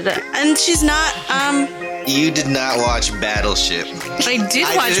 Good, and she's not. You did not watch Battleship. I did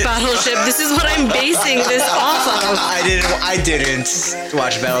watch Battleship. This is what I'm basing this off of. I didn't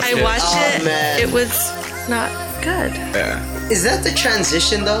watch Battleship. I watched it. Man. It was not good. Yeah. Is that the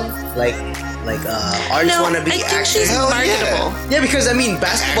transition though? Like artists want to be I think actors. she's marketable. Yeah, because I mean,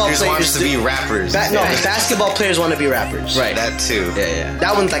 basketball Actors want players to be rappers. basketball players want to be rappers. Right. That too. Yeah.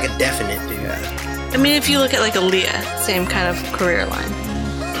 That one's like a definite, dude. I mean, if you look at like Aaliyah, same kind of career line.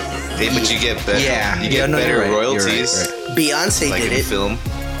 Hey, but you get better. Yeah. You get better you're right. royalties. You're right. Beyonce Like did in it. film.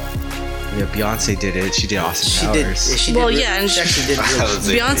 Yeah, Beyonce did it. She did Austin She Powers. did. She did. Well, yeah, and she actually did. I was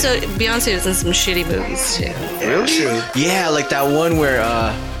like, Beyonce was in some shitty movies too. Really? True. Yeah, like that one where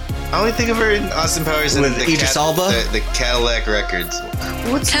I only think of her in Austin Powers with and Idris Elba. The Cadillac Records.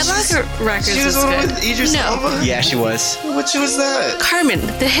 Cadillac Records She was was the one good. with Idris Elba? Yeah, she was. What show was that? Carmen,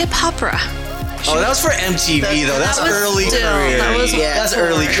 the hip opera. Oh, that was for MTV though. That's That was early still- career. that was That's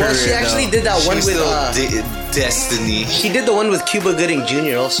early career. Well, she actually did that She one was with. still Destiny. She did the one with Cuba Gooding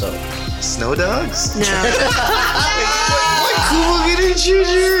Jr. also. Snow Dogs? No. What Cuba Gooding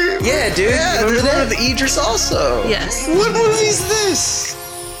Jr.? Yeah, dude. Yeah, remember that? the Idris also. Yes. What movie is this?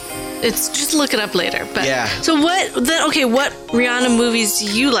 It's just look it up later. But Yeah. So what Rihanna movies do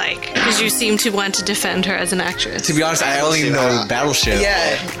you like? Because you seem to want to defend her as an actress. To be honest, I only know Battleship.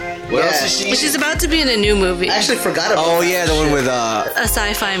 Yeah. What else is she? But she's about to be in a new movie. I actually forgot about. Oh yeah, the one with a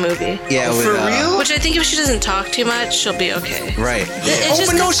sci-fi movie. yeah, with For real? Which I think if she doesn't talk too much, she'll be okay. right. It's just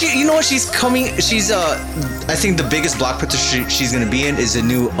but no, you know what? She's coming. She's I think the biggest blockbuster she's gonna be in is the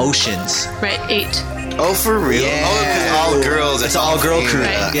new Oceans. Right, 8. Oh, for real? Yeah. Oh, because all girls. It's all girl crew.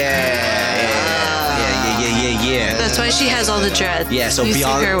 Right. Yeah. That's why she has all the dreads. Yeah, so you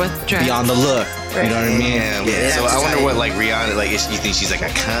beyond see her with dreads. beyond the look. Right. You know what I mean? Yeah. So I wonder what like Rihanna like. You think she's like a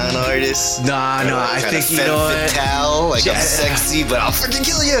con artist? No, I think you know what? Fatale, like I'm sexy, but I'll freaking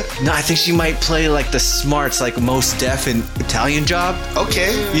kill you. No, I think she might play like the smarts, like Most Def in Italian Job.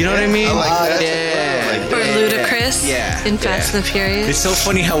 Okay. You know what I mean? I like that. Yeah. Or Ludacris. Yeah. In Fast and the Furious. It's so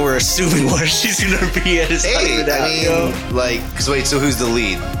funny how we're assuming what she's gonna be at his Hey, like, cause wait, so who's the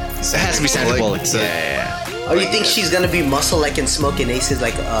lead? It has to be Sandra Bullock. So, Yeah. Oh, you think she's gonna be muscle like in Smoking Aces,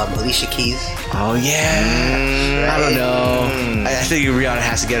 like Alicia Keys? Oh yeah. I don't know. I think Rihanna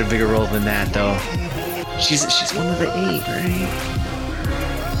has to get a bigger role than that though. She's one of the 8,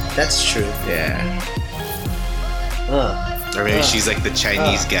 right? That's true. Yeah. or maybe she's like the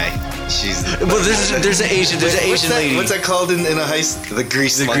Chinese guy. She's. Well, there's an Asian lady. What's that called in a heist? The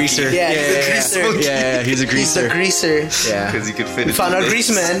greaser. The greaser. Yeah, he's a Yeah, greaser. yeah, he's a He's greaser. the greaser. Yeah. Because he could fit. We found our grease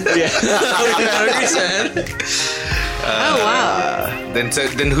man. Yeah. We found our grease man. Oh wow.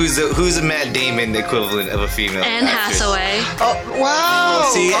 Then who's a Matt Damon equivalent of a female? Anne actress? Hathaway. Oh wow!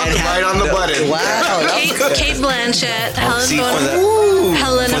 See, right on the button. Wow. Kate Blanchett. See,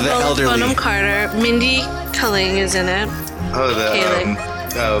 Helena for the elderly. Bonham Carter. Mindy Kaling is in it. Oh,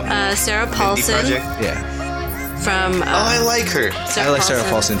 the Sarah Mindy Paulson. Project? Yeah. from. I like her. I like Sarah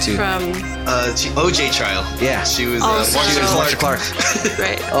Paulson too. From OJ trial. Yeah, she was Marsha Clark.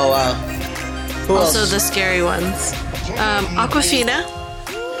 Right. Oh wow. Who also else? the scary ones. Aquafina.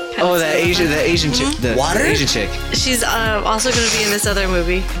 Oh, that Asian chick. The Water? Asian chick. She's also going to be in this other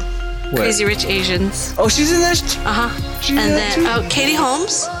movie, Crazy Rich Asians. Oh, she's in that. And then Katie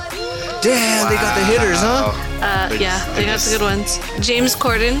Holmes. Damn, they got the hitters, huh? Yeah, they got the good ones. James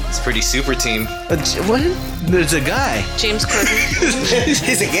Corden. It's pretty super team. What? There's a guy. James Corden.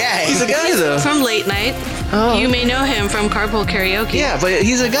 He's a guy. He's a guy though. From Late Night. Oh. You may know him from Carpool Karaoke. Yeah, but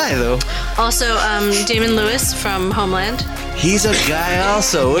he's a guy though. Also, Damon Lewis from Homeland. He's a guy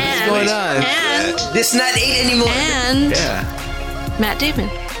also. What is going on? And this not 8 anymore. And Matt Damon.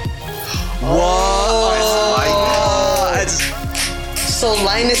 Whoa! So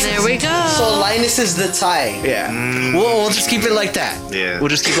Linus. There we go. So Linus is the tie. Yeah. We'll just keep it like that. Yeah. We'll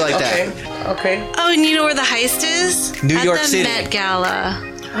just keep it like that. Okay. Oh, and you know where the heist is? New York At the City. Met Gala.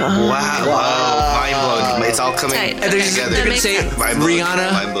 Wow. Mind blown. It's all coming Tight. And they're together. gonna say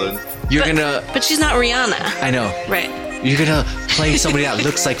Rihanna. Mind blown. You're gonna. But she's not Rihanna. I know. Right. You're gonna play somebody that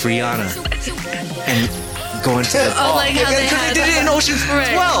looks like Rihanna and go into the. Like how they had did it in Ocean's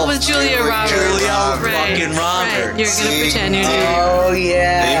 12 with Julia Roberts. Fucking Roberts. Right. You're gonna pretend you do. Oh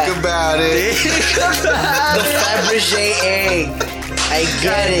yeah. Think about it. The Fabergé egg. I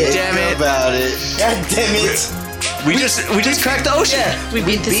get it. Damn it. Think about it. God damn it. We just cracked the ocean. Yeah. We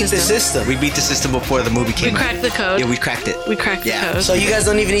beat the system. We beat the system before the movie came We out. cracked the code. Yeah, we cracked it. We cracked the code. So you guys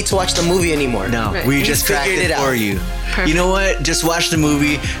don't even need to watch the movie anymore. No, Right. we We just cracked figured it it out. for you. Perfect. You know what? Just watch the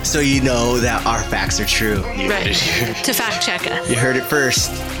movie so you know that our facts are true. Right. To fact check us. You heard it first.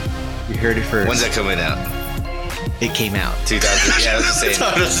 You heard it first. When's that coming out? It came out. 2000. Yeah, I was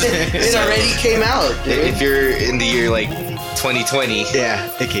just saying. It already came out, dude. If you're in the year like 2020, Yeah,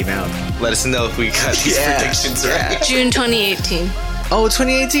 it came out. let us know if we got these predictions right. June 2018. Oh,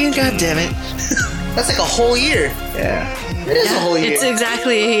 2018? God damn it. That's like a whole year. Yeah. It is a whole year. It's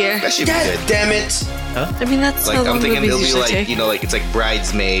exactly a year. That should be God good. damn it. I mean, that's Like how long I'm thinking movies it'll be usually like take. like it's like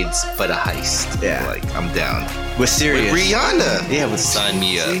Bridesmaids but a heist. Yeah. Like I'm down. With Sirius. With Rihanna. Yeah, with Sign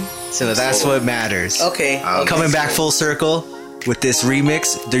me up. So that's what matters. Okay. Coming back full circle with this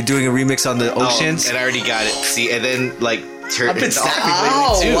remix. They're doing a remix on the Oceans. And I already got it. See, and then like I've been snapping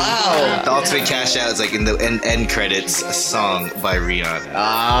lately too. Wow. The ultimate cash out is like in the end credits, a song by Rihanna.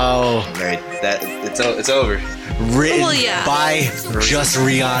 Oh. Right. That it's over. Written Well, yeah. by just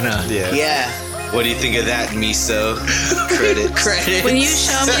Rihanna. Yeah. What do you think of that, Miso? Credits. When you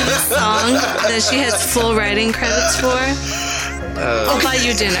show me the song that she has full writing credits for, I'll buy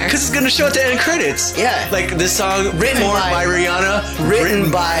you dinner. Because it's going to show at the end credits. Yeah. Like this song Written by Rihanna. Written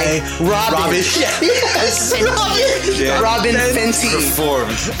by Robin. Yes. Robin Fenty.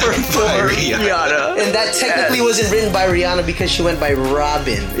 Performed by Rihanna. And that technically wasn't written by Rihanna because she went by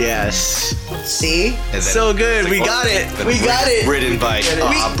Robin. Yes. See? And then So good. We got it. We got it. Written by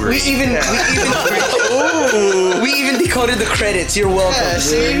Aubrey. We even decoded the credits. You're welcome. Yeah,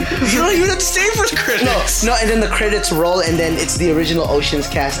 see? You don't even have to stay for the credits. No, and then the credits roll, and then it's the original Oceans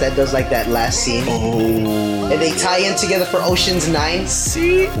cast that does like that last scene. Oh. And they tie in together for Oceans 9.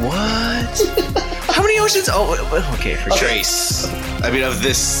 See? What? How many oceans? Oh, okay. For sure. Trace. I mean, of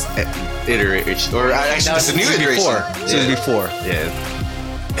this iteration. Or actually, it's a new iteration. Before. So it was before. Yeah.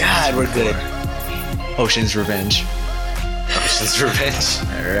 God, we're good. Ocean's Revenge. Ocean's Revenge.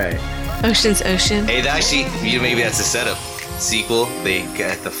 All right. Ocean's Ocean. Hey, that actually, maybe that's a setup. Sequel, they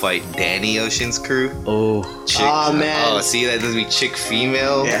got to fight Danny Ocean's crew. Oh. Chick. Oh, man. Oh, see, that doesn't be chick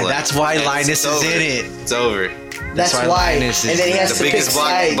female. Yeah, Like, that's why it's Linus is over. in it. It's over. That's why why. Linus is And then he has The to pick biggest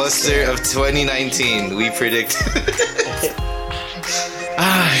sides. blockbuster of 2019. We predict.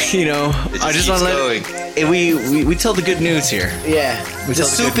 You know, It I just keeps want to going. we tell the good news here. Yeah. We The tell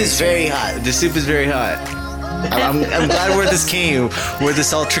soup good is news. very hot. The soup is very hot. I'm glad where this came, where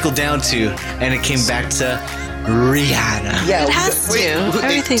this all trickled down to, and it came back to Rihanna. Yeah. It has to.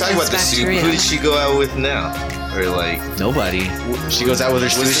 Everything talking comes about the back to soup. Who Rihanna. did she go out with now? Or like, Nobody. She goes out with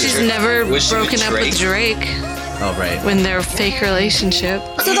her Was sushi. She's never Was she with broken up with Drake Oh right. when their fake relationship.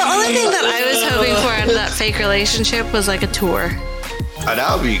 So the only thing that I was hoping for out of that fake relationship was like a tour oh,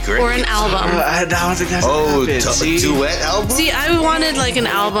 that would be great. or an album. I don't think that's Oh, gonna happen. See? duet album? See, I wanted like an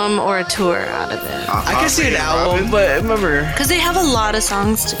album or a tour out of it. I can see an album, but remember. Because they have a lot of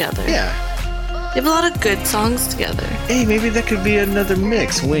songs together. Yeah. They have a lot of good songs together. Hey, maybe that could be another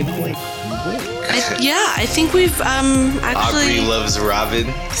mix. Wink, wink, wink. I think we've actually Aubrey loves Robin.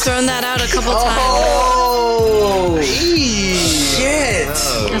 thrown that out a couple times. Oh, shit!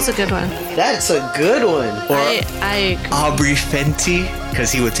 That's a good one. That's a good one. Or I Aubrey Fenty,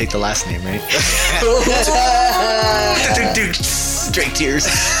 because he would take the last name, right? Dude, straight tears.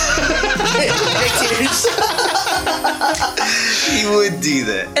 Straight tears. He would do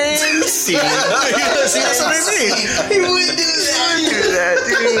that. And see, that's what I mean. He would do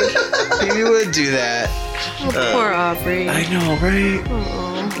that. He would do that. poor Aubrey. I know, right?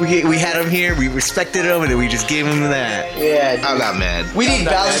 We had him here, we respected him, and then we just gave him that. Yeah, I'm not mad. we need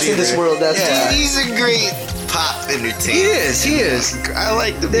balance in this world. That's why. He's a great pop entertainer. He is. I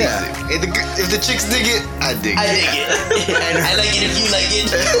like the music. If the chicks dig it, I dig it. And I like it if you like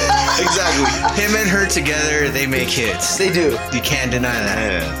it. Exactly. Him and her together, they make hits. They do. You can't deny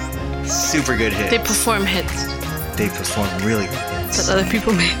that. Yeah. Super good hits. They perform hits They perform really good hits. that other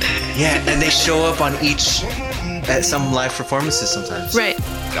people made. Yeah, and they show up on at some live performances sometimes. Right.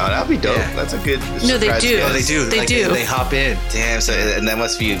 No, that'd be dope. Yeah. That's a good. No, they surprise do. guest. Oh, they do. They Like, do. They hop in. Damn. So and that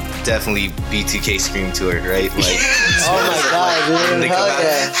must be definitely B2K Scream tour, right? Like. Oh my god, When dude. they Hell come out.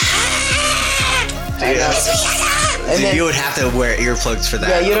 yeah. And Dude, then, you would have to wear earplugs for that.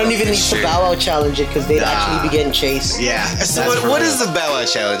 yeah, you don't even need Sure. to Bow Wow challenge it because they'd actually be getting chased. Yeah. So what is the Bow Wow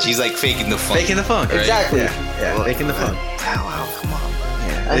challenge? He's like faking the funk. Faking the funk. Right? Exactly. Yeah, faking the funk. Bow Wow, come on.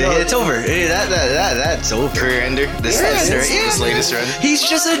 I know. It's over. That's over. Career ender. This latest run. He's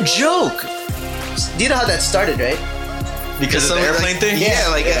just a joke. Do you know how that started, right? Because of the airplane thing? Yeah,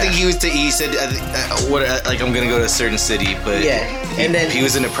 like I think he said like I'm gonna go to a certain city, but and then he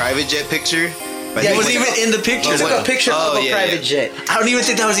was in a private jet picture. But He he wasn't even in the picture. He took a picture of a private jet. I don't even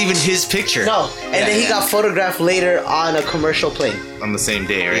think that was even his picture. No, and then he got photographed later on a commercial plane. On the same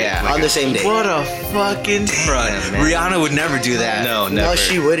day, right? Yeah. Like On the same day. What a fucking front. man. Rihanna would never do that. No, never. No,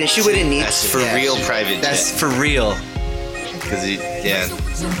 she wouldn't. She wouldn't need That's to. for real private That's jet. for real. Because Yeah.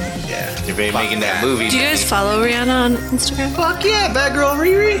 they're making that movie. Do you guys follow Rihanna on Instagram? Fuck yeah, Bad Girl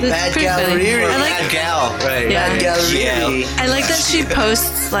Riri. It's Bad pretty Gyal funny. Riri. I like, Bad Gal. Right. Yeah. Bad Gyal Riri. I like that she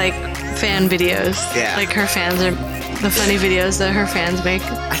posts like fan videos. Yeah. Like her fans are the funny videos that her fans make.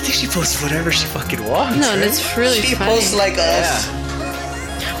 I think she posts whatever she fucking wants. No, and right? it's really She funny. posts like us.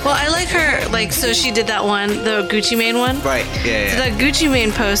 Well, I like her, like, so she did that one, the Gucci Mane one. Right. Yeah. So that Gucci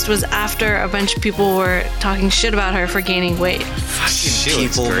Mane post was after a bunch of people were talking shit about her for gaining weight. Fucking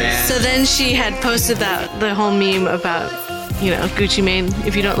people, man. So then she had posted the whole meme about, Gucci Mane,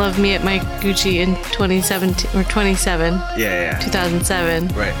 if you don't love me at my Gucci in 2017, or 2007,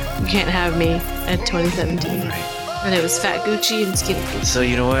 Right. you can't have me at 2017. Right. And it was fat Gucci and skinny Gucci. So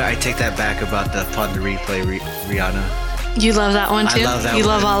you know what? I take that back about the Pon de Replay Rihanna. You love that one too? I love that You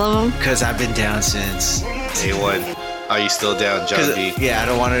love one. all of them? Because I've been down since Day one. Are you still down, John B? Yeah, I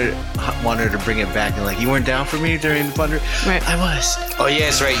don't want her to bring it back and like you weren't down for me during the Pon de. Right. I was. Oh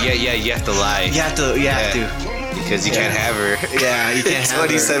yes, right. Yeah. You have to lie. You have to. Because you can't have her. Yeah, you can't have her.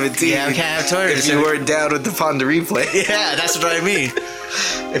 2017. Yeah, we can't have her. If you weren't down with the Pon de Replay. Yeah, that's what I mean.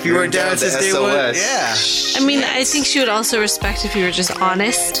 If you weren't down since day one, yeah. I mean, I think she would also respect if you were just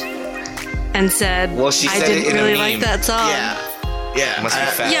honest and said, Well, she I said didn't it in a really meme. like that song. Yeah. Must be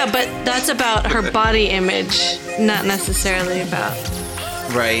fat. Yeah, but that's about her body image, not necessarily about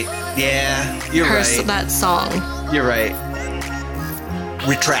Right. Yeah. You're her right. that song. You're right.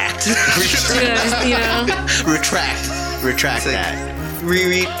 Retract. Retract that.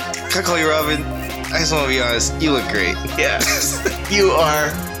 Riri, can I call you Robin? I just want to be honest. You look great. Yeah. You are.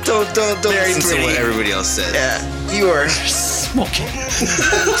 Don't Very listen to pretty. what everybody else says. Yeah. You are smoking.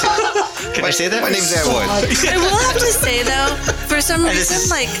 Can I say that? My name's Edwin. I will have to say though, for some reason,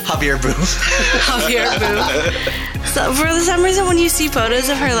 like Javier Boo. Javier Boo. So for some reason, when you see photos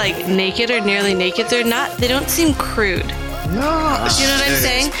of her like naked or nearly naked, they don't seem crude. No. Do you know what I'm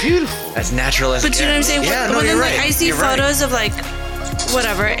saying? It's beautiful. That's natural as But do you know what I'm saying? Yeah, When no, you're like, right. I see You're photos of like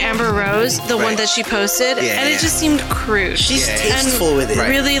whatever Amber Rose, the one Right. that she posted, and it just seemed crude. She's Yeah. tasteful with it. Right.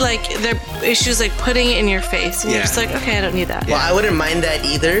 Really, like she was like putting it in your face, and you're Yeah. just like, okay, I don't need that. Well, I wouldn't mind that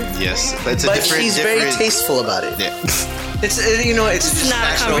either. Yes, but it's a But different. she's very tasteful about it. Yeah. It's it's This just is not a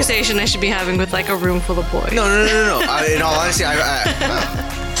natural. conversation I should be having with like a room full of boys. No. In all honesty,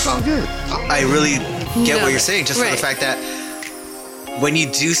 It's all good. I really get No, what you're saying, just for right. the fact that when you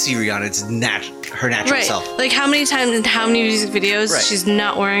do see Rihanna, it's her natural Right. self. Like how many times in how many music videos Right. she's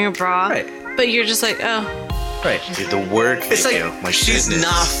not wearing a bra, Right. but you're just like, oh, Right. Dude, the work. It's like video, my she's goodness.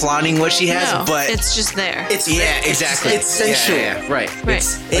 not flaunting what she has, no, but it's just there. It's exactly. It's sensual. Yeah, right. Right.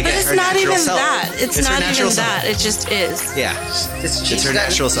 It's, but again, it's her not natural even self. that. It's her not natural even self. that. It just is. Yeah. She's her got-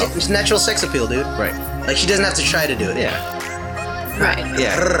 natural self. It's natural sex appeal, dude. Right. Like she doesn't have to try to do it. Yeah. Right.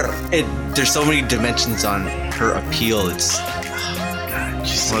 Yeah. there's so many dimensions on her appeal. It's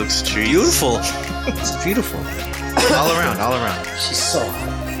She smokes trees. beautiful. It's beautiful. All around. She's so hot.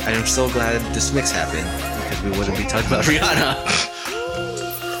 I am so glad this mix happened because we wouldn't be talking about Rihanna.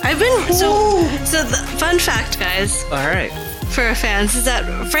 I've been so the fun fact, guys, All right. for our fans is that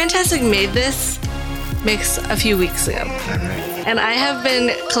Fantastic made this mix a few weeks ago. All right. And I have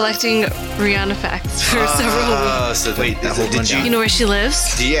been collecting Rihanna facts for several weeks. So wait, did You know where she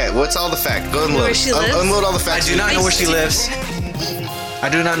lives? Yeah, what's all the fact? Go unload. Where she lives? Unload all the facts. I do not know where she lives. I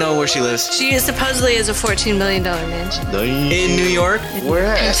do not know where she lives. She supposedly is a $14 million mansion. In New York? Where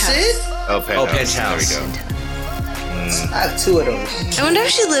at? Penthouse. That's it? Oh, penthouse. Penthouse. There we go. I have 2 of those. I wonder if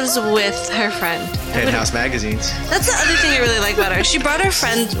she lives with her friend. Penthouse magazines. That's the other thing I really like about her. She brought her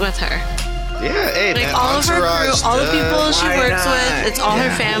friends with her. Yeah, hey, Like man, all of her crew, all the people she Why works not? with, it's all her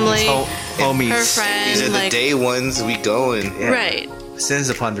family, Homies. her friend. These are the like, day ones. We going. Yeah. right. Sins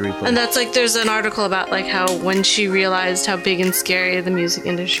upon the replay. And that's like, there's an article about like how when she realized how big and scary the music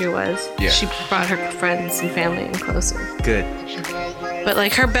industry was, she brought her friends and family in closer. Good. But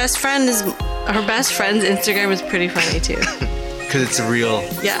like her best friend's Instagram is pretty funny too. Because it's a real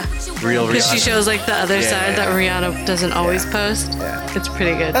Because Rihanna. she shows like the other Yeah, side that Rihanna doesn't always post. Yeah. It's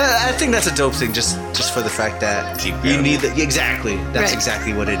pretty good. I think that's a dope thing, just for the fact that Keep you grounded. need the exactly. That's Right.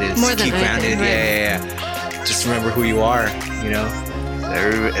 exactly what it is. More than keep anything, grounded. right. Yeah. Just remember who you are. You know.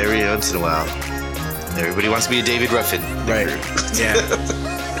 Every once in a while. Everybody wants to be a David Ruffin. Right. Yeah.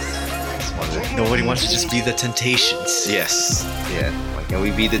 Just wonder. Nobody wants to just be the Temptations. Yes. Yeah. Why can't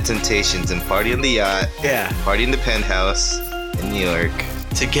we be the Temptations and party on the yacht? Yeah. Party in the penthouse in New York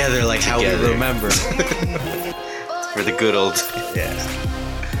Together, like how we Together. remember. for the good old. Yeah.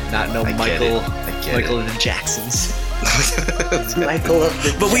 Not no I get Michael. it. I get Michael and the Jacksons. Michael of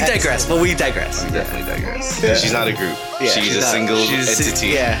the But we Jackson. digress. We definitely digress. She's not a group. She's a not- single she's a- entity.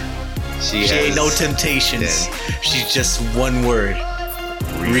 Yeah. She She has ain't no Temptations. She's just one word.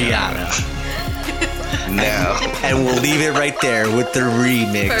 Rihanna. now. And we'll leave it right there with the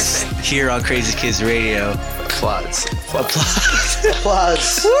remix Perfect. here on Crazy Kids Radio. Applause.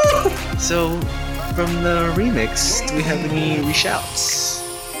 Applause. So, from the remix, do we have any reshouts?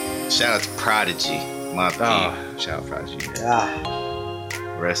 Shout out to Prodigy. My P. Shout out Prodigy. Ah,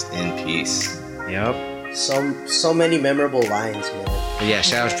 Rest in peace. Yep. so many memorable lines, man. But yeah,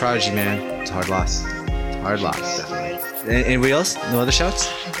 shout out to Prodigy, man. It's a hard loss. Hard loss. Definitely. Anybody else? No other shouts?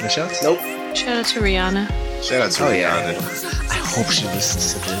 No shouts? Nope. Shout out to Rihanna. Shout out to Rihanna. I hope she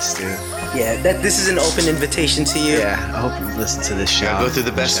listens to this, dude. Yeah, this is an open invitation to you. Yeah, I hope you listen to this show. Go through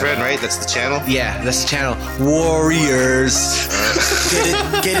the best friend, right? That's the channel. Yeah, that's the channel. Warriors.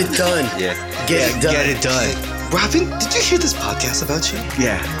 Get it done. Yeah. Get it done. Get it done. Robin, did you hear this podcast about you?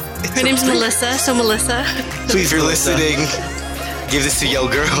 Yeah. Her name's Melissa, so Melissa. Please, if you're listening, give this to yo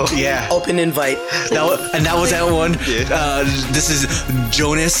girl. Yeah. Open invite. That was that one. Yeah. This is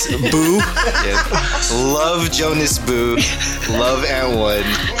Jonas Boo. Yeah. Love Jonas Boo. Love Ant One.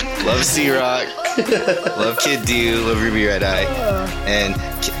 Love C-Rock. Love Kid Do. Love Ruby Red Eye. And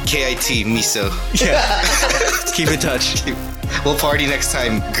KIT Miso. Yeah. Keep in touch. We'll party next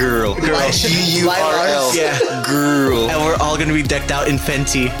time, girl. G-U-R-L. Yeah. Girl. And we're all gonna be decked out in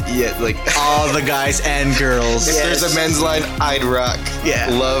Fenty. Yeah, like All the guys and girls. if there's a men's line, I'd rock. Yeah.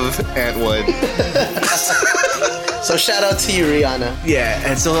 Love Ant One. So shout out to you, Rihanna. Yeah,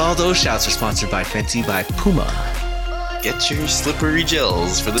 and so all those shouts are sponsored by Fenty by Puma. Get your slippery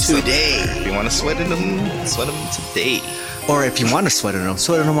gels for the Today. summer. If you want to sweat them today. Or if you want to sweat in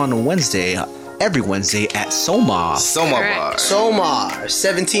them on a Wednesday, every Wednesday at Soma. Soma Correct. Bar. Somar,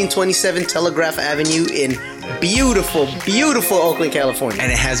 1727 Telegraph Avenue in beautiful, beautiful Oakland, California.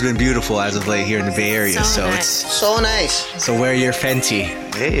 And it has been beautiful as of late here in the Bay Area. So So nice. it's So nice. so wear your Fenty.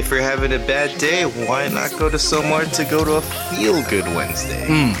 Hey, if you're having a bad day, why not go to Somar to go to a Feel Good Wednesday?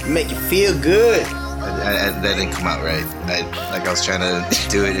 Make you feel good. That didn't come out right. I was trying to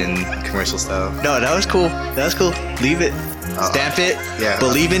do it in commercial style. No, that was cool. That was cool. Leave it. Stamp it. Yeah.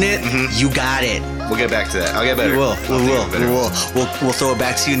 Believe in it. You got it. We'll get back to that. I'll get better. We will. I'll We get will. better. We will. We'll throw it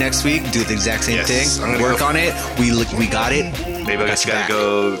back to you next week. Do the exact same Yes, I'm thing. gonna Work go- on it. We got it. Maybe I just gotta back.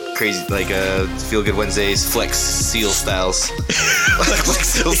 go crazy, like Feel Good Wednesdays, Flex Seal styles. Flex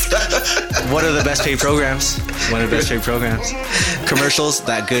Seal styles. One of the best paid programs. One of the best paid programs. Commercials.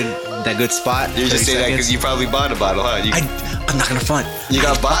 That good spot. You just 30 say that seconds. because you probably bought a bottle, huh? I'm not gonna front. You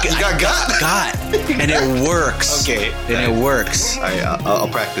got bought? You got Got. And it works. Okay. And it works. I'll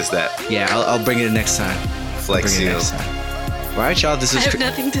practice that. Yeah, I'll bring it next time. Flex Bring it Seal. next time. All right, y'all. This I is have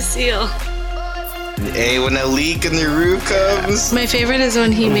nothing to seal. Hey, when that leak in the roof comes. My favorite is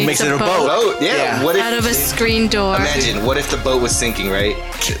when he makes a boat. Yeah. What if, out of a screen door. Imagine, what if the boat was sinking, right?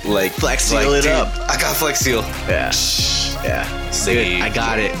 Like Flex seal it up. I got Flex Seal. Yeah. Good. I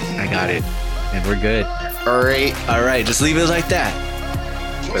got it. And we're good. All right. Just leave it like that.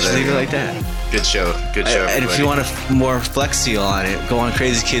 Leave it like that. Good show. And if you want a more Flex Seal on it, go on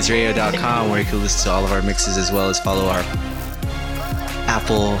crazykidsradio.com where you can listen to all of our mixes as well as follow our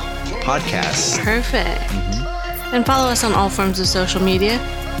Apple Podcasts. Perfect. And follow us on all forms of social media.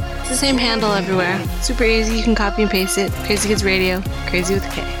 It's the same handle everywhere. Super easy. You can copy and paste it. Crazy Kids Radio. Crazy with a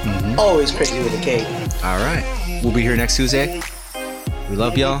K. Always crazy with a K. All right. We'll be here next Tuesday. We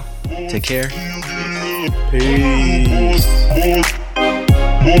love y'all. Take care. Peace.